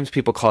sometimes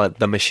people call it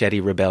the Machete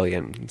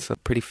Rebellion. It's a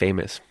pretty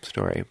famous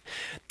story.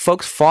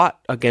 Folks fought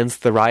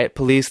against the riot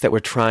police that were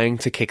trying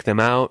to kick them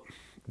out.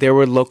 There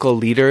were local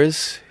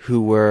leaders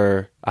who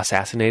were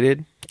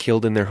assassinated,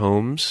 killed in their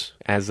homes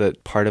as a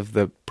part of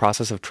the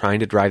process of trying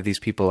to drive these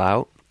people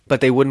out.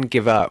 But they wouldn't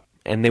give up,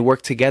 and they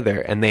worked together,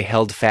 and they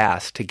held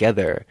fast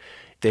together.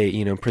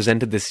 They,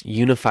 presented this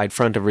unified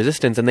front of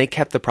resistance, and they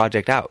kept the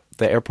project out.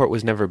 The airport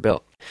was never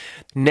built.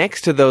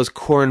 Next to those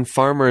corn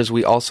farmers,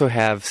 we also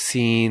have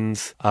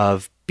scenes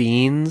of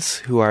beans,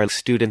 who are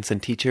students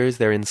and teachers.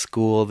 They're in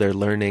school, they're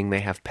learning, they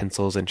have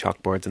pencils and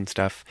chalkboards and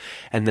stuff.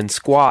 And then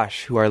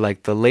squash, who are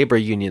like the labor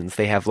unions.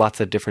 They have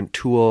lots of different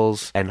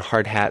tools and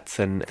hard hats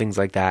and things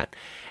like that.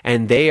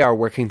 And they are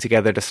working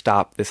together to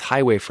stop this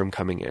highway from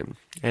coming in.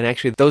 And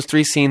actually, those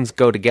three scenes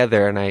go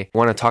together, and I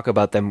want to talk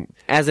about them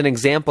as an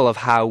example of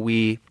how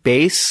we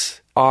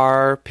base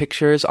our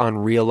pictures on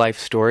real-life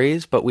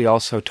stories, but we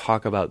also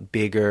talk about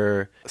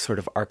bigger sort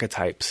of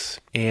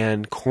archetypes.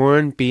 And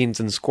corn, beans,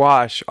 and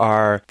squash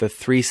are the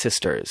three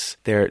sisters.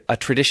 They're a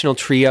traditional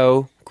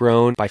trio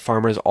grown by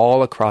farmers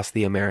all across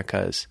the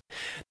Americas.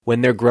 When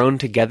they're grown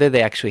together,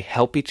 they actually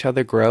help each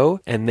other grow,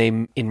 and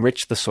they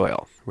enrich the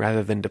soil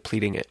rather than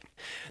depleting it.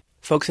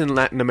 Folks in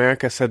Latin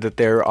America said that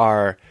there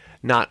are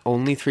not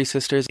only three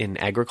sisters in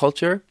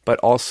agriculture, but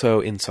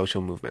also in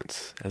social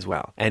movements as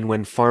well. And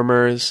when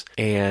farmers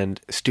and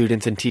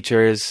students and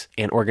teachers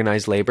and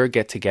organized labor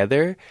get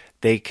together,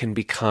 they can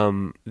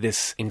become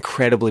this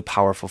incredibly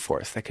powerful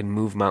force that can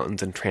move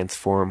mountains and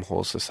transform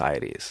whole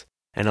societies.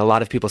 And a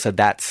lot of people said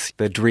that's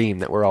the dream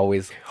that we're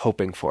always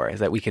hoping for, is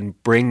that we can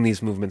bring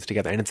these movements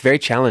together. And it's very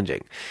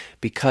challenging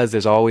because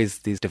there's always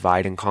these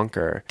divide and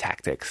conquer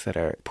tactics that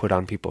are put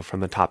on people from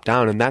the top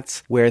down. And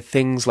that's where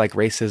things like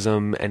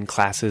racism and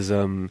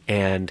classism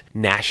and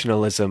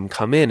nationalism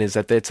come in, is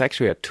that it's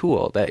actually a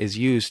tool that is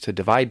used to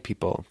divide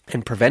people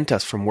and prevent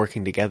us from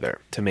working together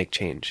to make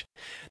change.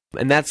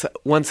 And that's,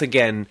 once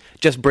again,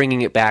 just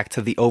bringing it back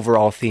to the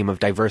overall theme of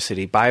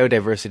diversity,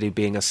 biodiversity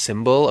being a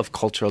symbol of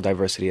cultural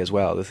diversity as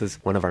well. This is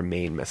one of our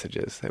main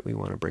messages that we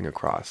want to bring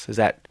across, is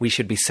that we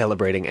should be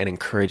celebrating and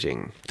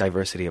encouraging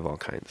diversity of all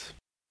kinds.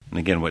 And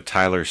again, what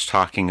Tyler's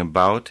talking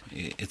about,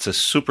 it's a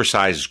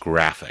supersized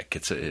graphic.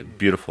 It's a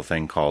beautiful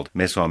thing called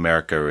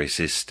Mesoamerica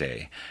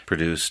Resiste,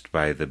 produced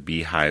by the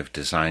Beehive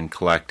Design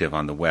Collective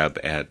on the web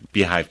at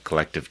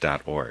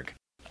beehivecollective.org.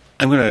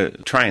 I'm going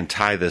to try and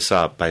tie this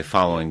up by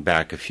following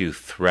back a few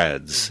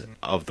threads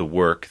of the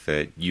work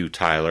that you,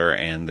 Tyler,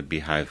 and the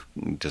Beehive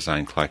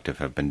Design Collective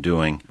have been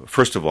doing.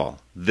 First of all,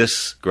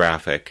 this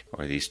graphic,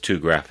 or these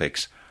two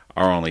graphics,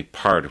 are only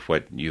part of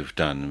what you've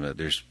done.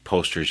 There's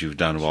posters you've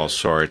done of all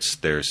sorts.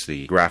 There's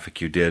the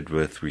graphic you did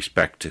with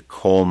respect to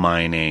coal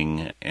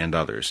mining and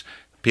others.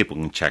 People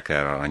can check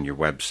that out on your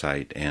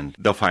website, and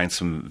they'll find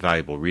some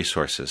valuable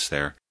resources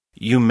there.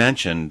 You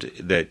mentioned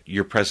that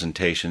your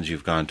presentations,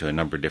 you've gone to a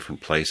number of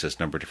different places, a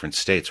number of different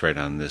states right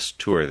on this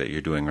tour that you're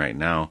doing right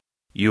now.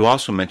 You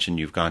also mentioned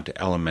you've gone to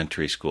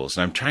elementary schools,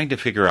 and I'm trying to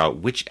figure out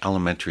which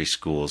elementary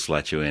schools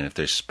let you in, if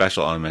there's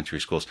special elementary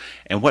schools,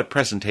 and what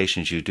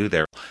presentations you do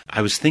there.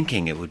 I was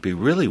thinking it would be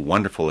really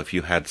wonderful if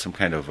you had some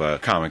kind of a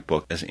comic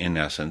book, as in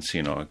essence,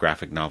 a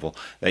graphic novel,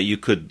 that you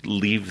could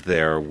leave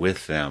there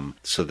with them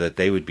so that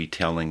they would be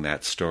telling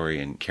that story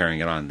and carrying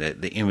it on.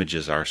 The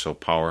images are so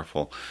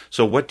powerful.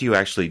 So what do you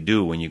actually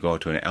do when you go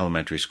to an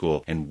elementary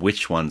school, and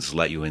which ones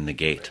let you in the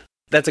gate?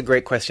 That's a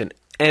great question.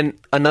 And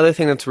another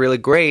thing that's really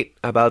great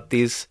about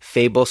these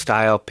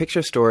fable-style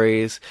picture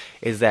stories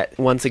is that,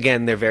 once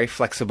again, they're very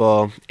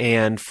flexible.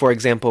 And, for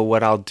example,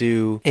 what I'll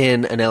do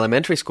in an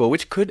elementary school,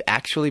 which could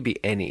actually be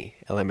any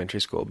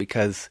elementary school,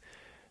 because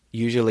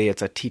usually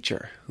it's a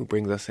teacher who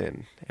brings us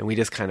in, and we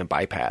just kind of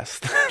bypass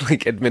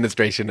like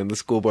administration and the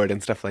school board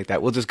and stuff like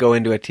that. We'll just go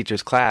into a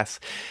teacher's class.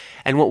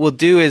 And what we'll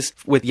do is,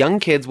 with young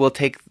kids, we'll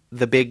take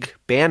the big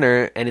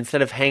banner, and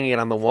instead of hanging it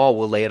on the wall,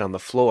 we'll lay it on the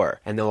floor,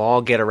 and they'll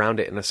all get around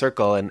it in a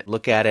circle and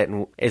look at it,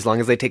 and as long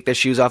as they take their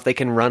shoes off, they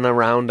can run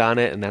around on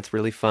it, and that's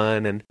really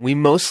fun. And we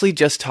mostly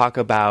just talk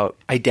about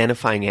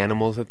identifying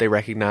animals that they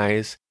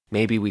recognize.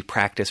 Maybe we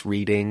practice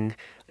reading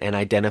and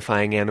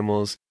identifying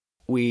animals.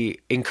 We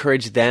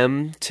encourage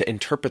them to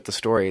interpret the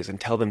stories and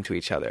tell them to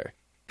each other.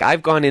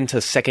 I've gone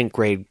into second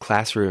grade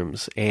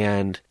classrooms,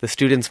 and the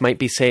students might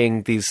be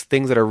saying these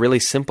things that are really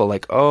simple,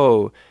 like,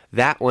 oh,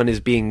 that one is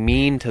being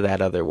mean to that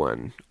other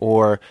one,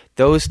 or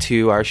those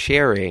two are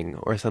sharing,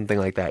 or something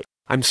like that.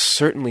 I'm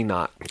certainly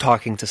not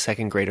talking to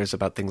second graders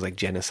about things like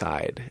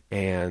genocide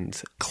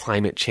and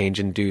climate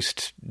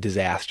change-induced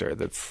disaster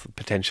that's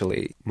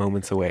potentially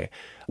moments away.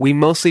 We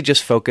mostly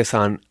just focus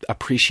on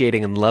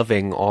appreciating and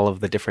loving all of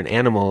the different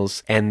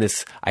animals and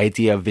this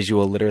idea of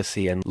visual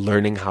literacy and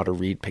learning how to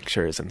read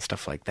pictures and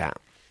stuff like that.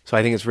 So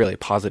I think it's really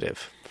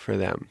positive for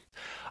them.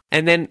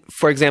 And then,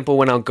 for example,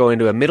 when I'll go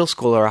into a middle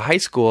school or a high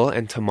school,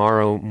 and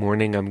tomorrow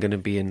morning I'm going to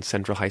be in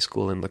Central High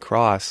School in La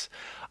Crosse,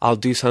 I'll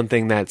do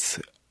something that's,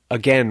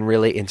 again,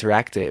 really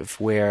interactive,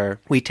 where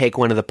we take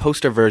one of the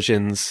poster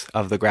versions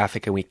of the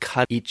graphic and we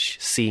cut each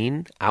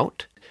scene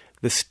out.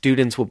 The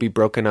students will be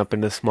broken up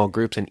into small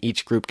groups, and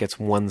each group gets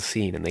one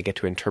scene, and they get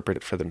to interpret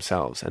it for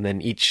themselves. And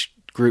then each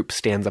group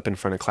stands up in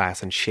front of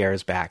class and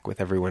shares back with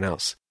everyone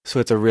else. So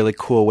it's a really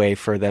cool way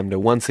for them to,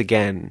 once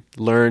again,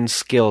 learn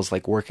skills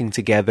like working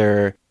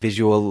together,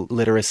 visual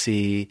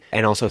literacy,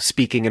 and also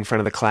speaking in front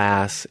of the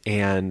class.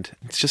 And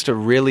it's just a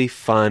really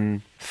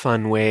fun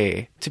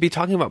way to be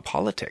talking about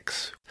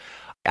politics.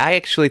 I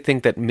actually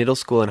think that middle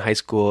school and high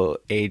school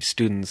age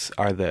students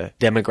are the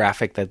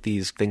demographic that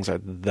these things are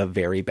the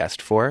very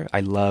best for.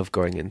 I love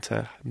going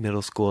into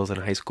middle schools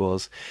and high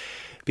schools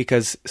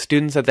because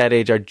students at that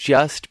age are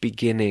just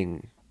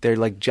beginning. They're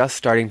like just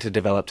starting to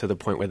develop to the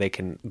point where they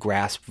can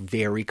grasp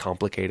very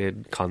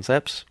complicated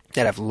concepts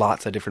that have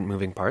lots of different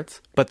moving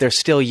parts. But they're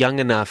still young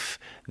enough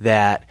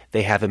that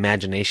they have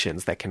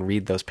imaginations that can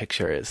read those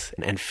pictures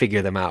and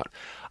figure them out.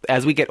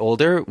 As we get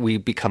older, we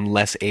become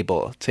less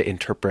able to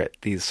interpret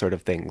these sort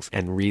of things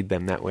and read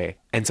them that way.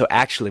 And so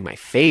actually my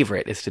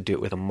favorite is to do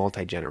it with a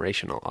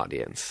multi-generational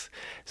audience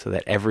so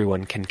that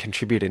everyone can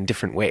contribute in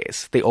different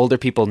ways. The older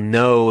people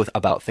know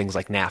about things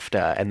like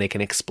NAFTA and they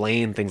can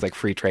explain things like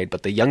free trade,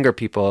 but the younger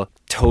people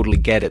totally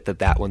get it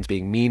that one's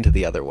being mean to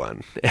the other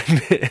one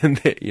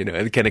and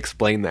can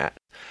explain that.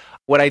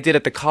 What I did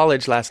at the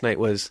college last night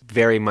was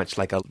very much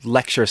like a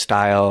lecture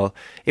style.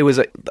 It was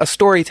a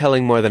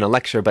storytelling more than a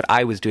lecture, but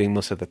I was doing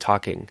most of the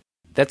talking.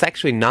 That's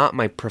actually not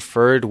my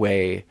preferred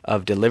way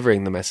of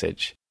delivering the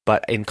message.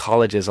 But in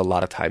colleges, a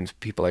lot of times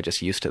people are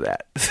just used to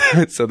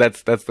that. So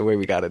that's the way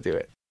we got to do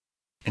it.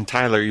 And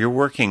Tyler, you're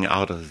working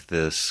out of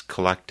this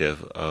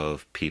collective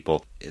of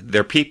people.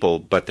 They're people,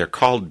 but they're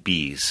called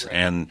bees. Right.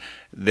 And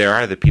there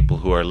are the people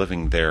who are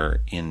living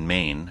there in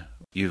Maine.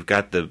 You've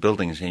got the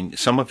buildings, and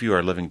some of you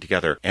are living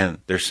together, and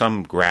there's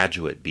some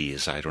graduate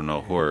bees, I don't know,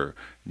 who are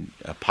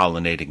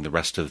pollinating the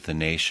rest of the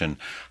nation.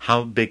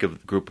 How big of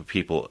a group of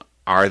people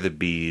are the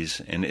bees,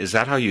 and is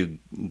that how you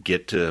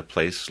get to a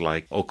place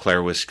like Eau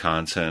Claire,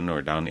 Wisconsin,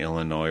 or down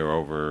Illinois, or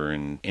over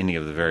in any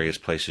of the various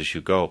places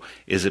you go?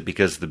 Is it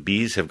because the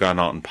bees have gone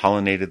out and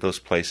pollinated those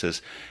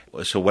places?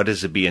 So what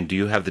is a bee, and do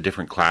you have the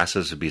different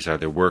classes of bees? Are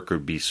there worker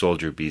bees,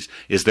 soldier bees?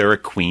 Is there a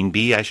queen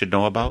bee I should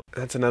know about?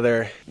 That's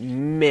another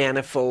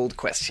manifold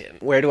question.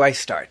 Where do I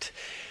start?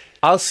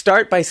 I'll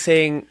start by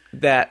saying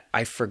that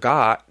I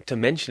forgot to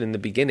mention in the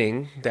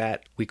beginning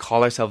that we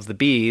call ourselves the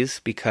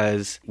bees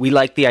because we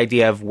like the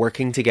idea of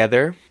working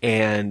together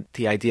and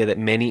the idea that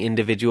many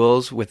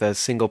individuals with a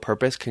single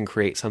purpose can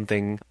create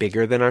something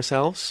bigger than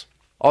ourselves.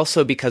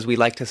 Also because we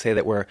like to say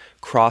that we're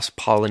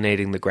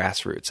cross-pollinating the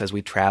grassroots as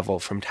we travel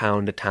from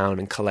town to town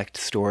and collect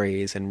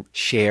stories and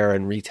share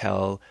and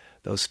retell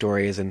those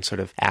stories and sort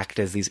of act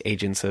as these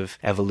agents of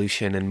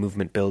evolution and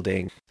movement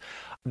building.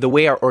 The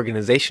way our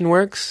organization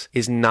works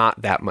is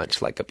not that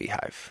much like a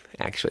beehive,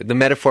 actually. The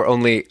metaphor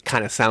only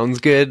kind of sounds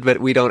good,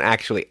 but we don't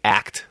actually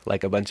act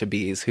like a bunch of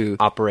bees who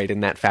operate in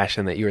that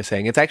fashion that you were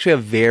saying. It's actually a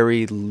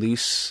very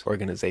loose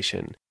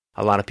organization.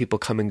 A lot of people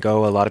come and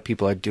go. A lot of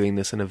people are doing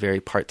this in a very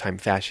part-time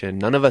fashion.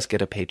 None of us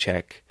get a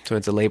paycheck, so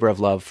it's a labor of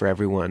love for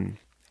everyone.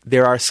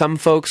 There are some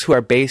folks who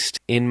are based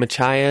in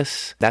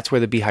Machias. That's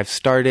where the Beehive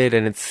started,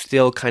 and it's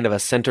still kind of a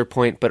center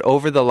point. But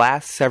over the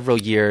last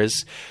several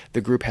years,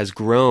 the group has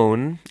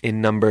grown in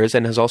numbers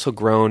and has also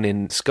grown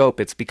in scope.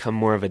 It's become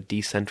more of a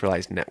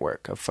decentralized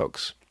network of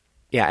folks.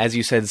 Yeah, as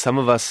you said, some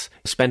of us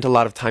spent a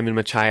lot of time in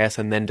Machias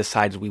and then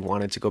decided we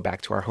wanted to go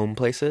back to our home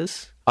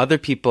places. Other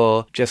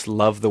people just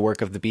love the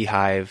work of the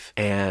Beehive,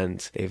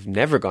 and they've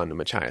never gone to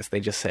Machias. They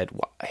just said,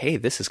 well, hey,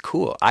 this is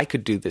cool. I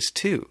could do this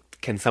too.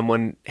 Can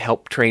someone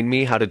help train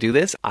me how to do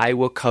this? I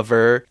will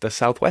cover the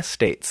Southwest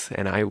states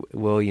and I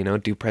will,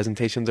 do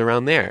presentations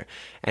around there.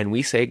 And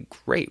we say,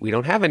 great, we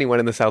don't have anyone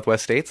in the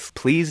Southwest states.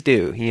 Please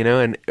do,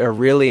 and are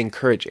really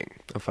encouraging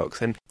of folks.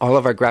 And all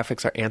of our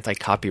graphics are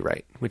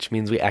anti-copyright, which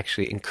means we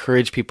actually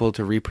encourage people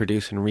to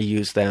reproduce and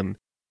reuse them.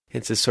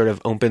 It's this sort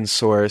of open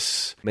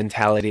source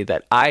mentality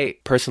that I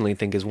personally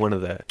think is one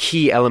of the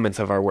key elements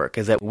of our work,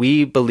 is that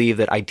we believe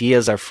that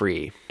ideas are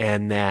free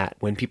and that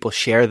when people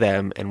share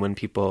them and when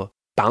people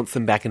bounce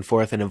them back and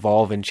forth and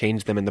evolve and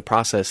change them in the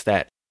process,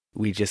 that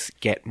we just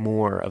get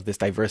more of this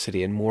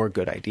diversity and more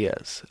good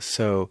ideas.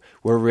 So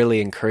we're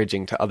really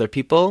encouraging to other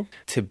people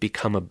to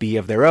become a bee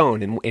of their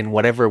own in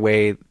whatever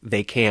way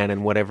they can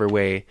and whatever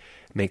way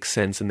makes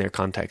sense in their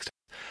context.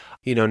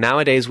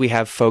 Nowadays we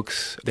have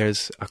folks,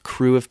 there's a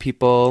crew of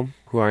people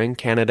who are in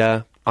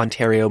Canada,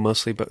 Ontario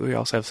mostly, but we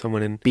also have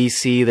someone in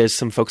BC. There's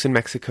some folks in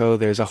Mexico.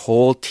 There's a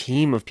whole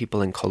team of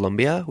people in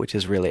Colombia, which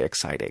is really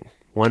exciting.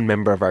 One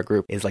member of our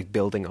group is like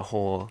building a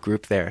whole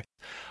group there.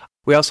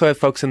 We also have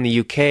folks in the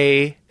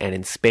UK and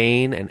in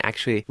Spain, and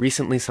actually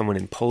recently someone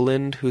in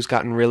Poland who's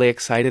gotten really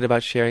excited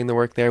about sharing the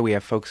work there. We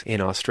have folks in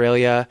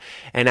Australia.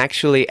 And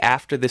actually,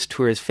 after this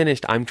tour is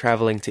finished, I'm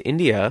traveling to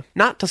India,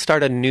 not to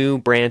start a new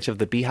branch of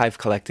the Beehive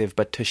Collective,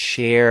 but to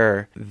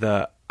share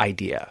the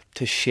idea,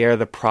 to share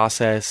the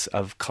process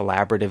of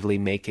collaboratively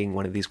making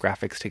one of these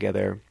graphics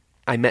together.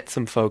 I met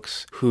some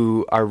folks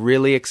who are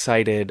really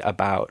excited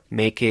about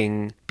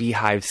making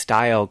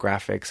Beehive-style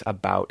graphics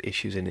about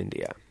issues in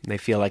India. They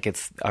feel like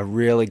it's a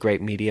really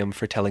great medium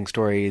for telling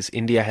stories.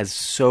 India has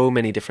so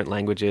many different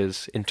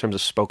languages. In terms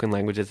of spoken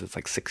languages, it's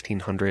like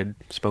 1,600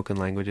 spoken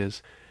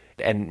languages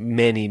and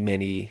many,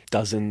 many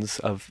dozens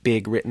of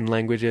big written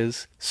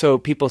languages. So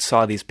people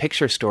saw these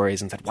picture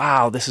stories and said,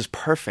 wow, this is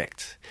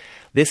perfect.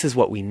 This is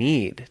what we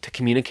need to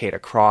communicate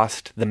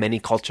across the many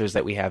cultures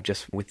that we have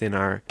just within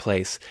our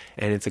place.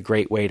 And it's a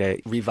great way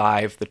to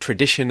revive the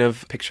tradition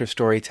of picture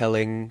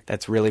storytelling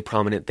that's really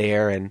prominent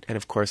there and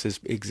of course,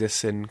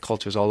 exists in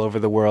cultures all over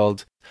the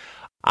world.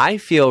 I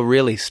feel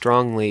really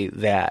strongly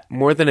that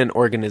more than an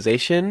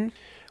organization,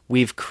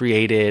 we've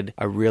created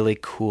a really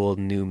cool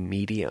new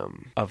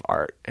medium of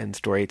art and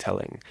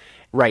storytelling.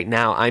 Right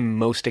now, I'm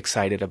most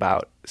excited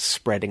about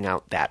spreading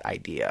out that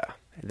idea,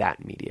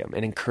 that medium,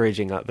 and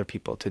encouraging other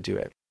people to do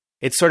it.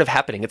 It's sort of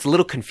happening. It's a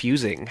little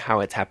confusing how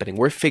it's happening.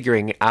 We're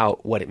figuring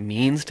out what it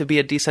means to be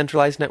a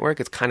decentralized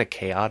network. It's kind of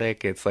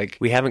chaotic. It's like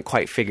we haven't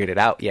quite figured it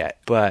out yet.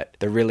 But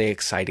the really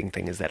exciting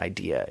thing is that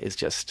idea is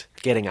just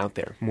getting out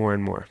there more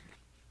and more.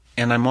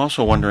 And I'm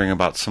also wondering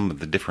about some of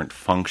the different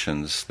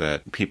functions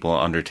that people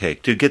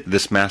undertake. To get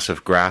this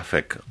massive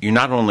graphic,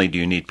 not only do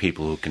you need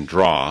people who can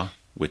draw,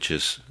 which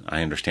is,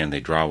 I understand they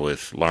draw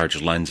with large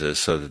lenses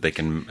so that they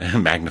can,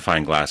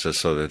 magnifying glasses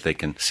so that they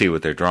can see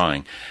what they're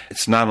drawing.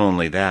 It's not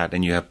only that,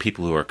 and you have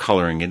people who are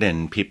coloring it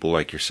in, people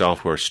like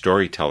yourself who are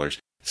storytellers.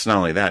 It's not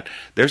only that,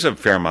 there's a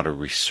fair amount of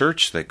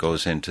research that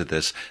goes into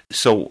this.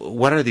 So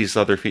what are these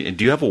other,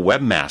 do you have a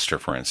webmaster,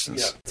 for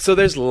instance? Yeah. So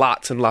there's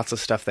lots and lots of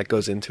stuff that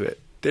goes into it.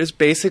 There's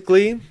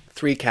basically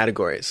 3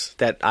 categories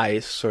that I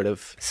sort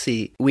of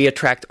see. We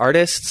attract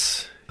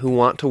artists who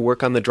want to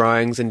work on the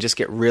drawings and just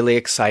get really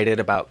excited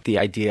about the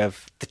idea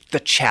of the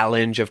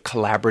challenge of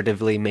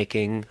collaboratively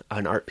making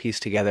an art piece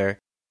together.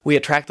 We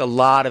attract a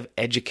lot of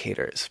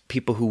educators,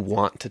 people who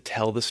want to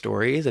tell the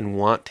stories and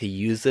want to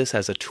use this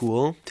as a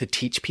tool to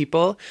teach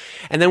people.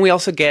 And then we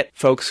also get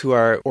folks who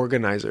are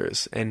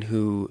organizers and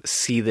who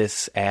see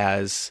this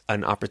as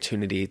an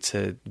opportunity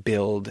to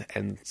build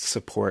and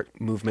support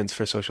movements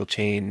for social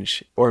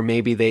change. Or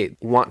maybe they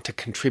want to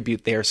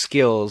contribute their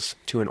skills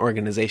to an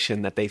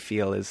organization that they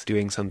feel is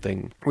doing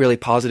something really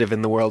positive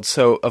in the world.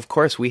 So, of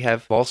course, we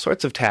have all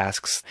sorts of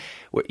tasks.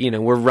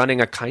 We're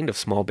running a kind of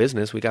small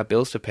business. We got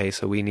bills to pay,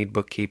 so we need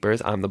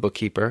bookkeepers. I'm the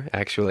bookkeeper,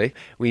 actually.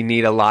 We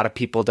need a lot of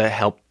people to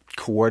help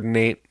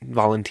coordinate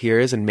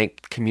volunteers and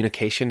make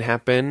communication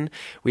happen.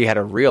 We had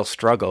a real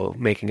struggle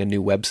making a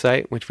new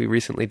website, which we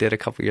recently did a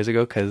couple years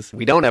ago because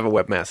we don't have a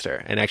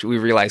webmaster. And actually,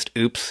 we realized,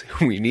 oops,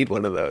 we need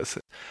one of those.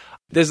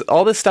 There's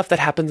all this stuff that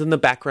happens in the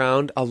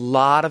background. A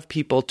lot of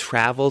people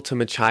travel to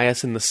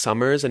Machias in the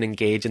summers and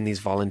engage in these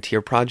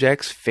volunteer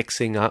projects,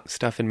 fixing up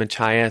stuff in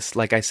Machias.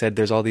 Like I said,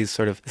 there's all these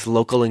sort of this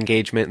local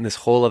engagement and this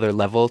whole other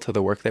level to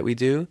the work that we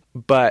do.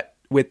 But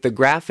with the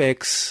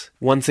graphics,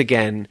 once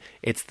again,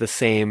 it's the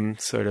same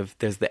sort of,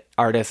 there's the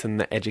artists and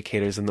the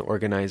educators and the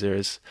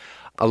organizers.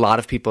 A lot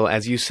of people,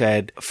 as you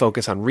said,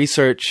 focus on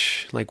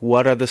research, like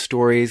what are the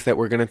stories that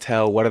we're going to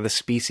tell? What are the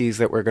species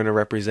that we're going to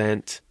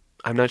represent?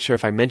 I'm not sure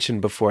if I mentioned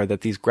before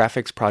that these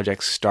graphics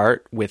projects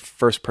start with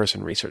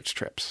first-person research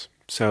trips.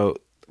 So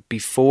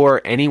before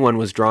anyone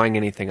was drawing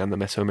anything on the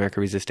Mesoamerica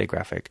Resiste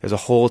graphic, there's a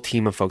whole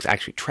team of folks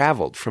actually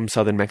traveled from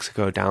southern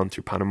Mexico down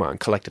through Panama and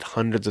collected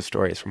hundreds of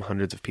stories from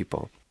hundreds of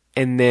people.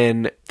 And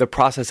then the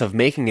process of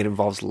making it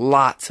involves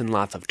lots and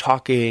lots of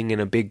talking in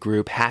a big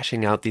group,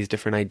 hashing out these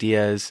different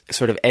ideas,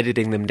 sort of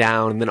editing them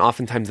down. And then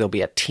oftentimes there'll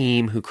be a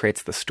team who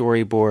creates the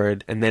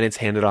storyboard, and then it's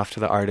handed off to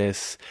the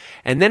artists.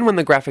 And then when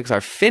the graphics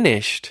are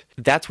finished,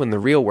 that's when the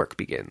real work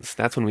begins.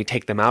 That's when we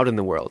take them out in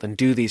the world and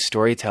do these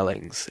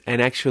storytellings.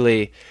 And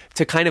actually,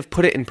 to kind of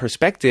put it in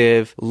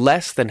perspective,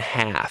 less than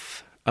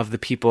half of the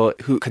people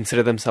who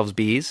consider themselves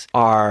bees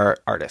are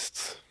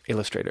artists,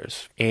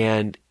 illustrators.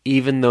 And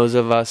even those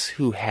of us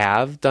who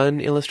have done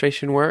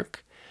illustration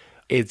work,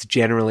 it's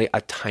generally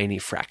a tiny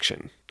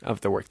fraction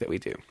of the work that we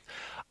do.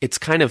 It's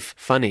kind of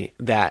funny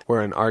that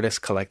we're an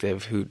artist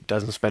collective who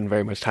doesn't spend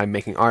very much time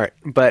making art,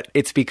 but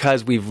it's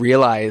because we've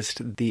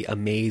realized the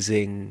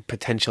amazing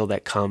potential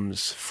that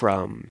comes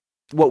from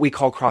what we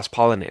call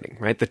cross-pollinating,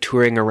 right? The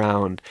touring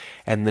around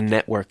and the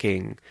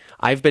networking.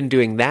 I've been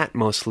doing that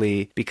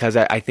mostly because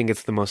I think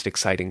it's the most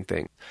exciting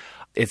thing.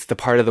 It's the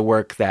part of the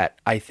work that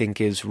I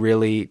think is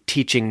really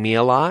teaching me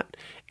a lot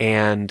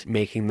and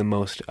making the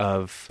most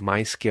of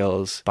my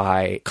skills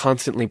by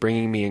constantly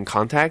bringing me in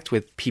contact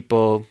with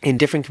people in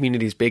different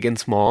communities, big and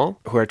small,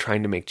 who are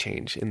trying to make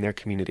change in their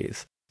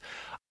communities.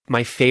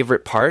 My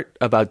favorite part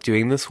about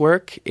doing this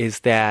work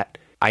is that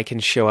I can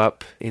show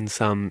up in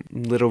some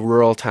little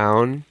rural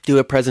town, do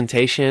a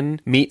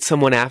presentation, meet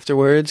someone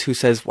afterwards who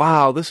says,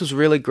 wow, this was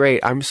really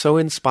great. I'm so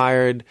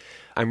inspired.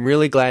 I'm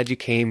really glad you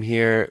came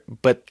here.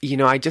 But,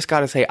 I just got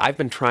to say, I've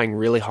been trying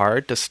really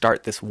hard to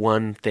start this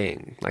one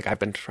thing. Like I've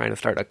been trying to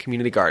start a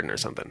community garden or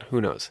something. Who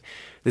knows?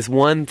 This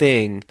one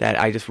thing that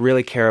I just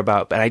really care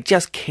about, but I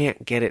just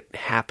can't get it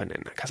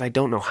happening because I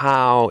don't know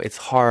how. It's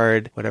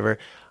hard, whatever.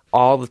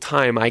 All the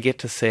time I get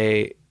to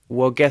say,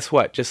 well, guess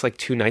what? Just like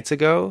 2 nights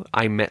ago,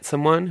 I met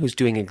someone who's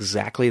doing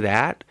exactly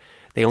that.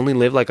 They only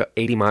live like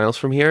 80 miles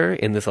from here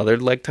in this other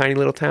like tiny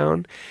little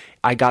town.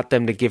 I got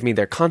them to give me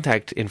their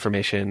contact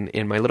information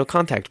in my little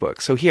contact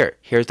book. So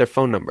here's their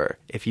phone number.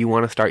 If you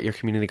want to start your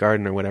community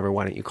garden or whatever,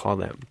 why don't you call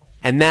them?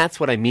 And that's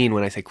what I mean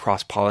when I say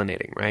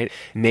cross-pollinating, right?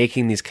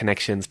 Making these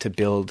connections to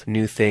build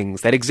new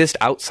things that exist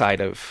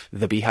outside of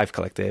the Beehive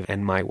Collective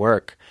and my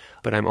work.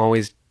 But I'm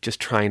always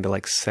just trying to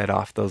like set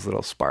off those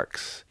little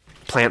sparks,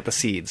 plant the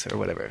seeds or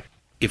whatever.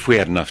 If we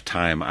had enough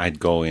time, I'd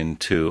go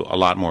into a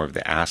lot more of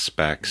the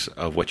aspects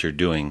of what you're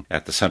doing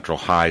at the Central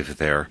Hive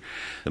there,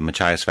 the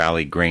Machias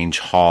Valley Grange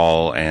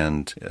Hall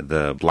and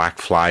the Black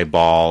Fly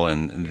Ball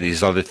and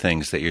these other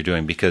things that you're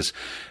doing, because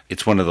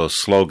it's one of those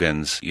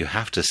slogans, you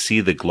have to see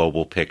the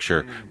global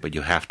picture, but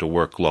you have to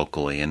work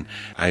locally. And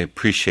I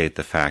appreciate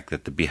the fact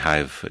that the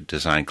Beehive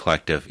Design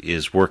Collective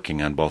is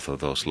working on both of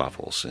those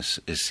levels,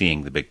 is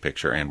seeing the big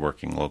picture and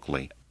working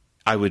locally.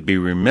 I would be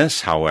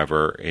remiss,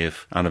 however,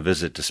 if on a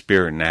visit to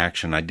Spirit in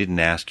Action, I didn't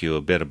ask you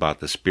a bit about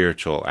the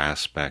spiritual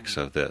aspects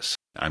of this.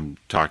 I'm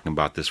talking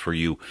about this for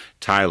you,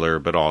 Tyler,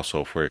 but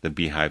also for the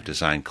Beehive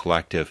Design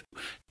Collective.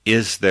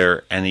 Is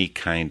there any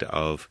kind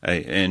of,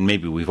 and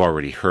maybe we've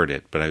already heard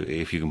it, but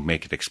if you can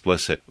make it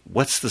explicit,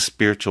 what's the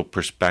spiritual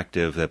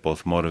perspective that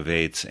both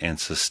motivates and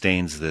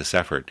sustains this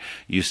effort?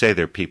 You say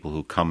there are people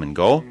who come and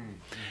go,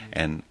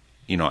 and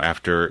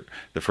after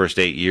the first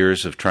 8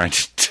 years of trying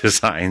to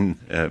design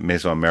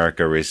Mesoamerica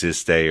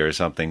Resiste or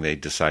something, they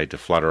decide to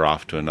flutter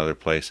off to another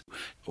place.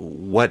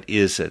 What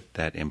is it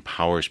that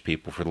empowers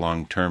people for the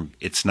long term?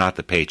 It's not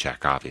the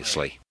paycheck,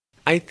 obviously.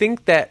 I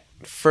think that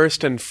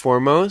first and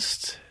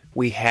foremost,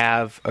 we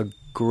have a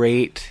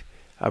great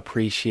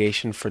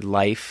appreciation for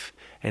life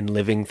and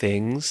living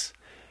things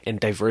and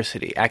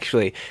diversity.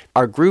 Actually,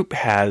 our group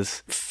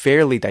has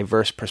fairly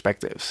diverse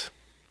perspectives.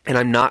 And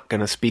I'm not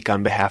going to speak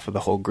on behalf of the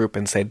whole group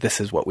and say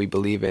this is what we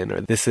believe in or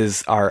this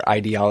is our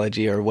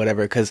ideology or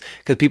whatever, because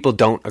people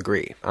don't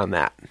agree on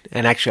that.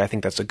 And actually, I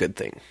think that's a good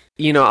thing.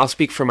 I'll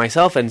speak for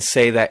myself and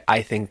say that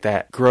I think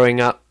that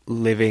growing up,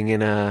 living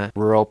in a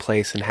rural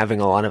place and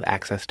having a lot of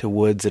access to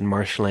woods and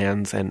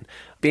marshlands and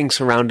being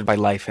surrounded by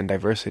life and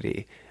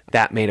diversity,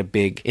 that made a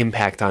big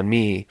impact on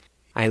me.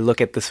 I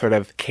look at the sort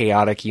of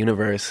chaotic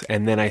universe,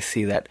 and then I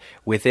see that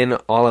within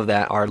all of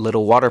that, our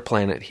little water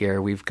planet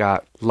here, we've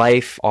got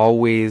life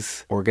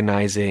always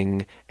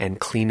organizing and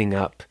cleaning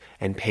up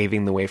and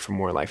paving the way for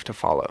more life to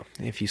follow.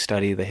 If you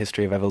study the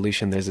history of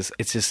evolution,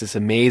 it's just this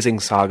amazing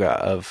saga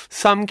of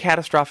some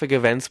catastrophic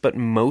events, but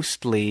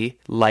mostly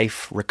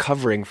life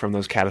recovering from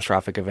those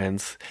catastrophic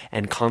events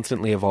and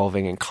constantly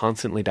evolving and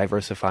constantly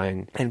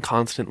diversifying and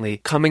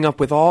constantly coming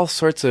up with all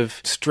sorts of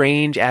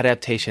strange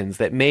adaptations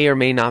that may or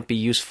may not be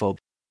useful.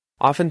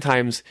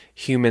 Oftentimes,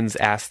 humans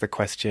ask the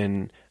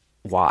question,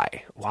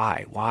 why?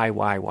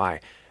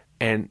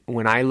 And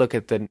when I look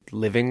at the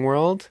living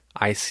world,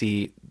 I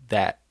see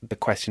that the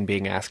question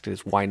being asked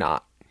is, why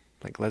not?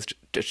 Like, let's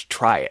just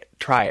try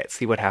it,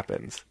 see what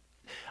happens.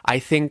 I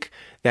think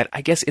that,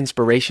 I guess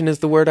inspiration is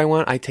the word I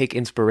want. I take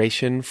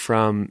inspiration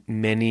from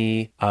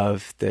many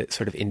of the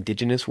sort of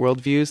indigenous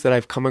worldviews that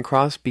I've come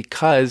across,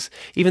 because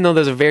even though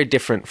those are very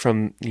different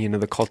from,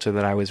 the culture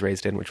that I was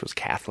raised in, which was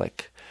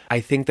Catholic, I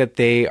think that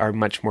they are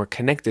much more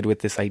connected with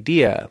this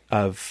idea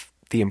of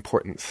the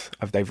importance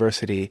of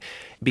diversity,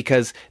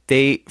 because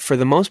they, for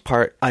the most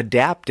part,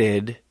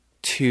 adapted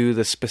to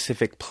the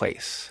specific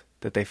place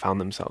that they found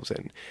themselves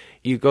in.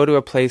 You go to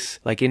a place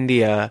like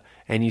India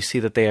and you see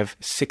that they have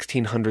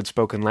 1,600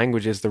 spoken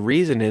languages. The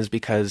reason is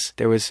because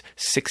there was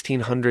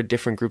 1,600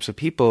 different groups of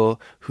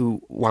people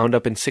who wound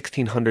up in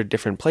 1,600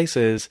 different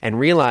places and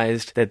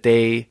realized that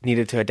they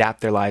needed to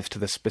adapt their lives to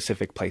the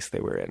specific place they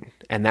were in.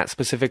 And that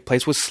specific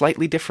place was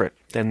slightly different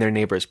than their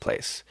neighbor's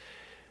place.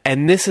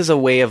 And this is a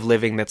way of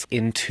living that's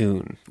in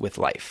tune with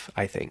life,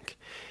 I think.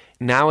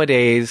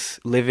 Nowadays,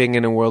 living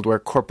in a world where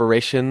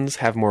corporations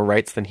have more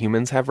rights than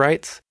humans have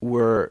rights,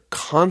 we're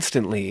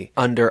constantly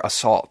under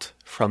assault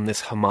from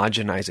this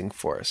homogenizing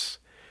force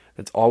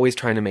that's always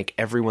trying to make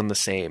everyone the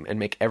same and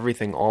make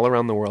everything all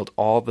around the world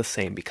all the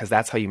same, because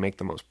that's how you make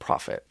the most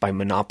profit, by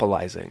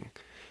monopolizing.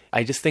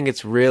 I just think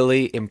it's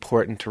really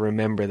important to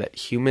remember that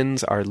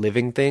humans are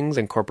living things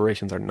and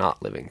corporations are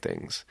not living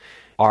things.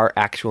 Our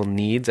actual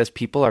needs as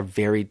people are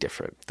very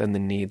different than the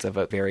needs of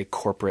a very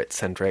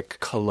corporate-centric,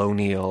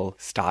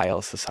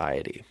 colonial-style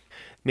society.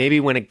 Maybe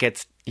when it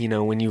gets,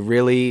 when you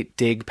really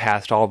dig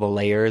past all the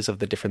layers of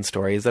the different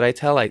stories that I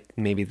tell,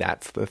 maybe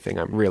that's the thing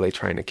I'm really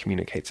trying to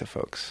communicate to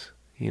folks,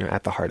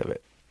 at the heart of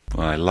it.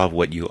 Well, I love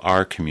what you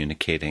are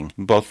communicating.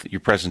 Both your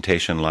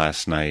presentation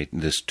last night,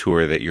 this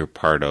tour that you're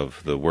part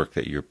of, the work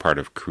that you're part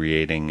of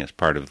creating as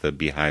part of the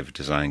Beehive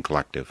Design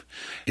Collective.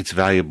 It's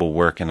valuable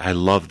work, and I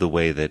love the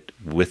way that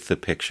with the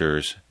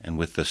pictures and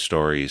with the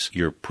stories,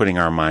 you're putting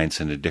our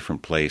minds in a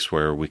different place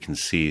where we can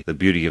see the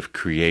beauty of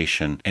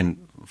creation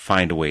and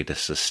find a way to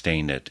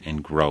sustain it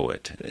and grow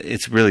it.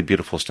 It's really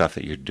beautiful stuff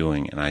that you're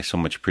doing, and I so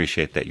much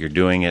appreciate that you're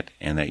doing it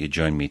and that you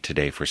joined me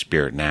today for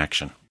Spirit in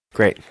Action.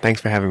 Great.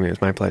 Thanks for having me. It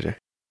was my pleasure.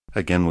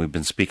 Again, we've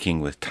been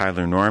speaking with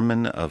Tyler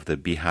Norman of the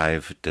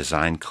Beehive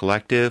Design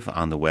Collective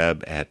on the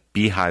web at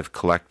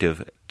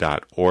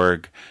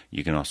beehivecollective.org.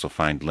 You can also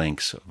find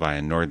links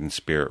via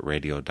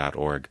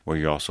northernspiritradio.org, where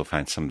you also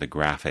find some of the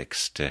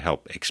graphics to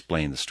help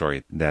explain the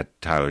story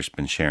that Tyler's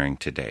been sharing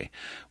today.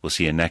 We'll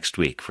see you next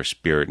week for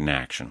Spirit in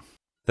Action.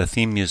 The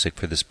theme music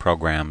for this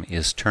program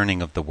is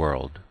Turning of the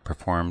World,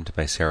 performed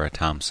by Sarah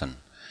Thompson.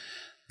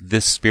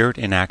 This Spirit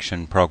in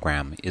Action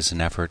program is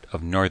an effort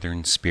of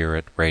Northern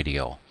Spirit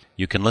Radio.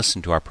 You can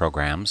listen to our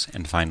programs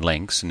and find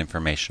links and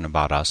information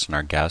about us and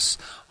our guests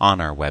on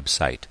our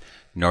website,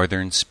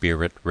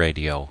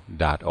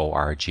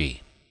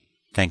 northernspiritradio.org.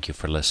 Thank you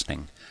for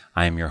listening.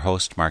 I am your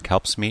host, Mark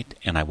Helpsmeet,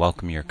 and I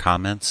welcome your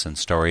comments and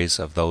stories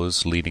of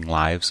those leading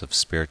lives of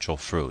spiritual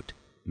fruit.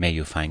 May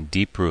you find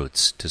deep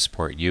roots to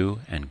support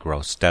you and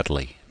grow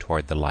steadily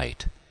toward the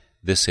light.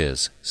 This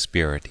is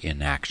Spirit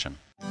in Action.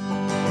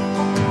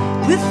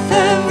 With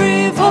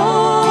every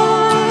voice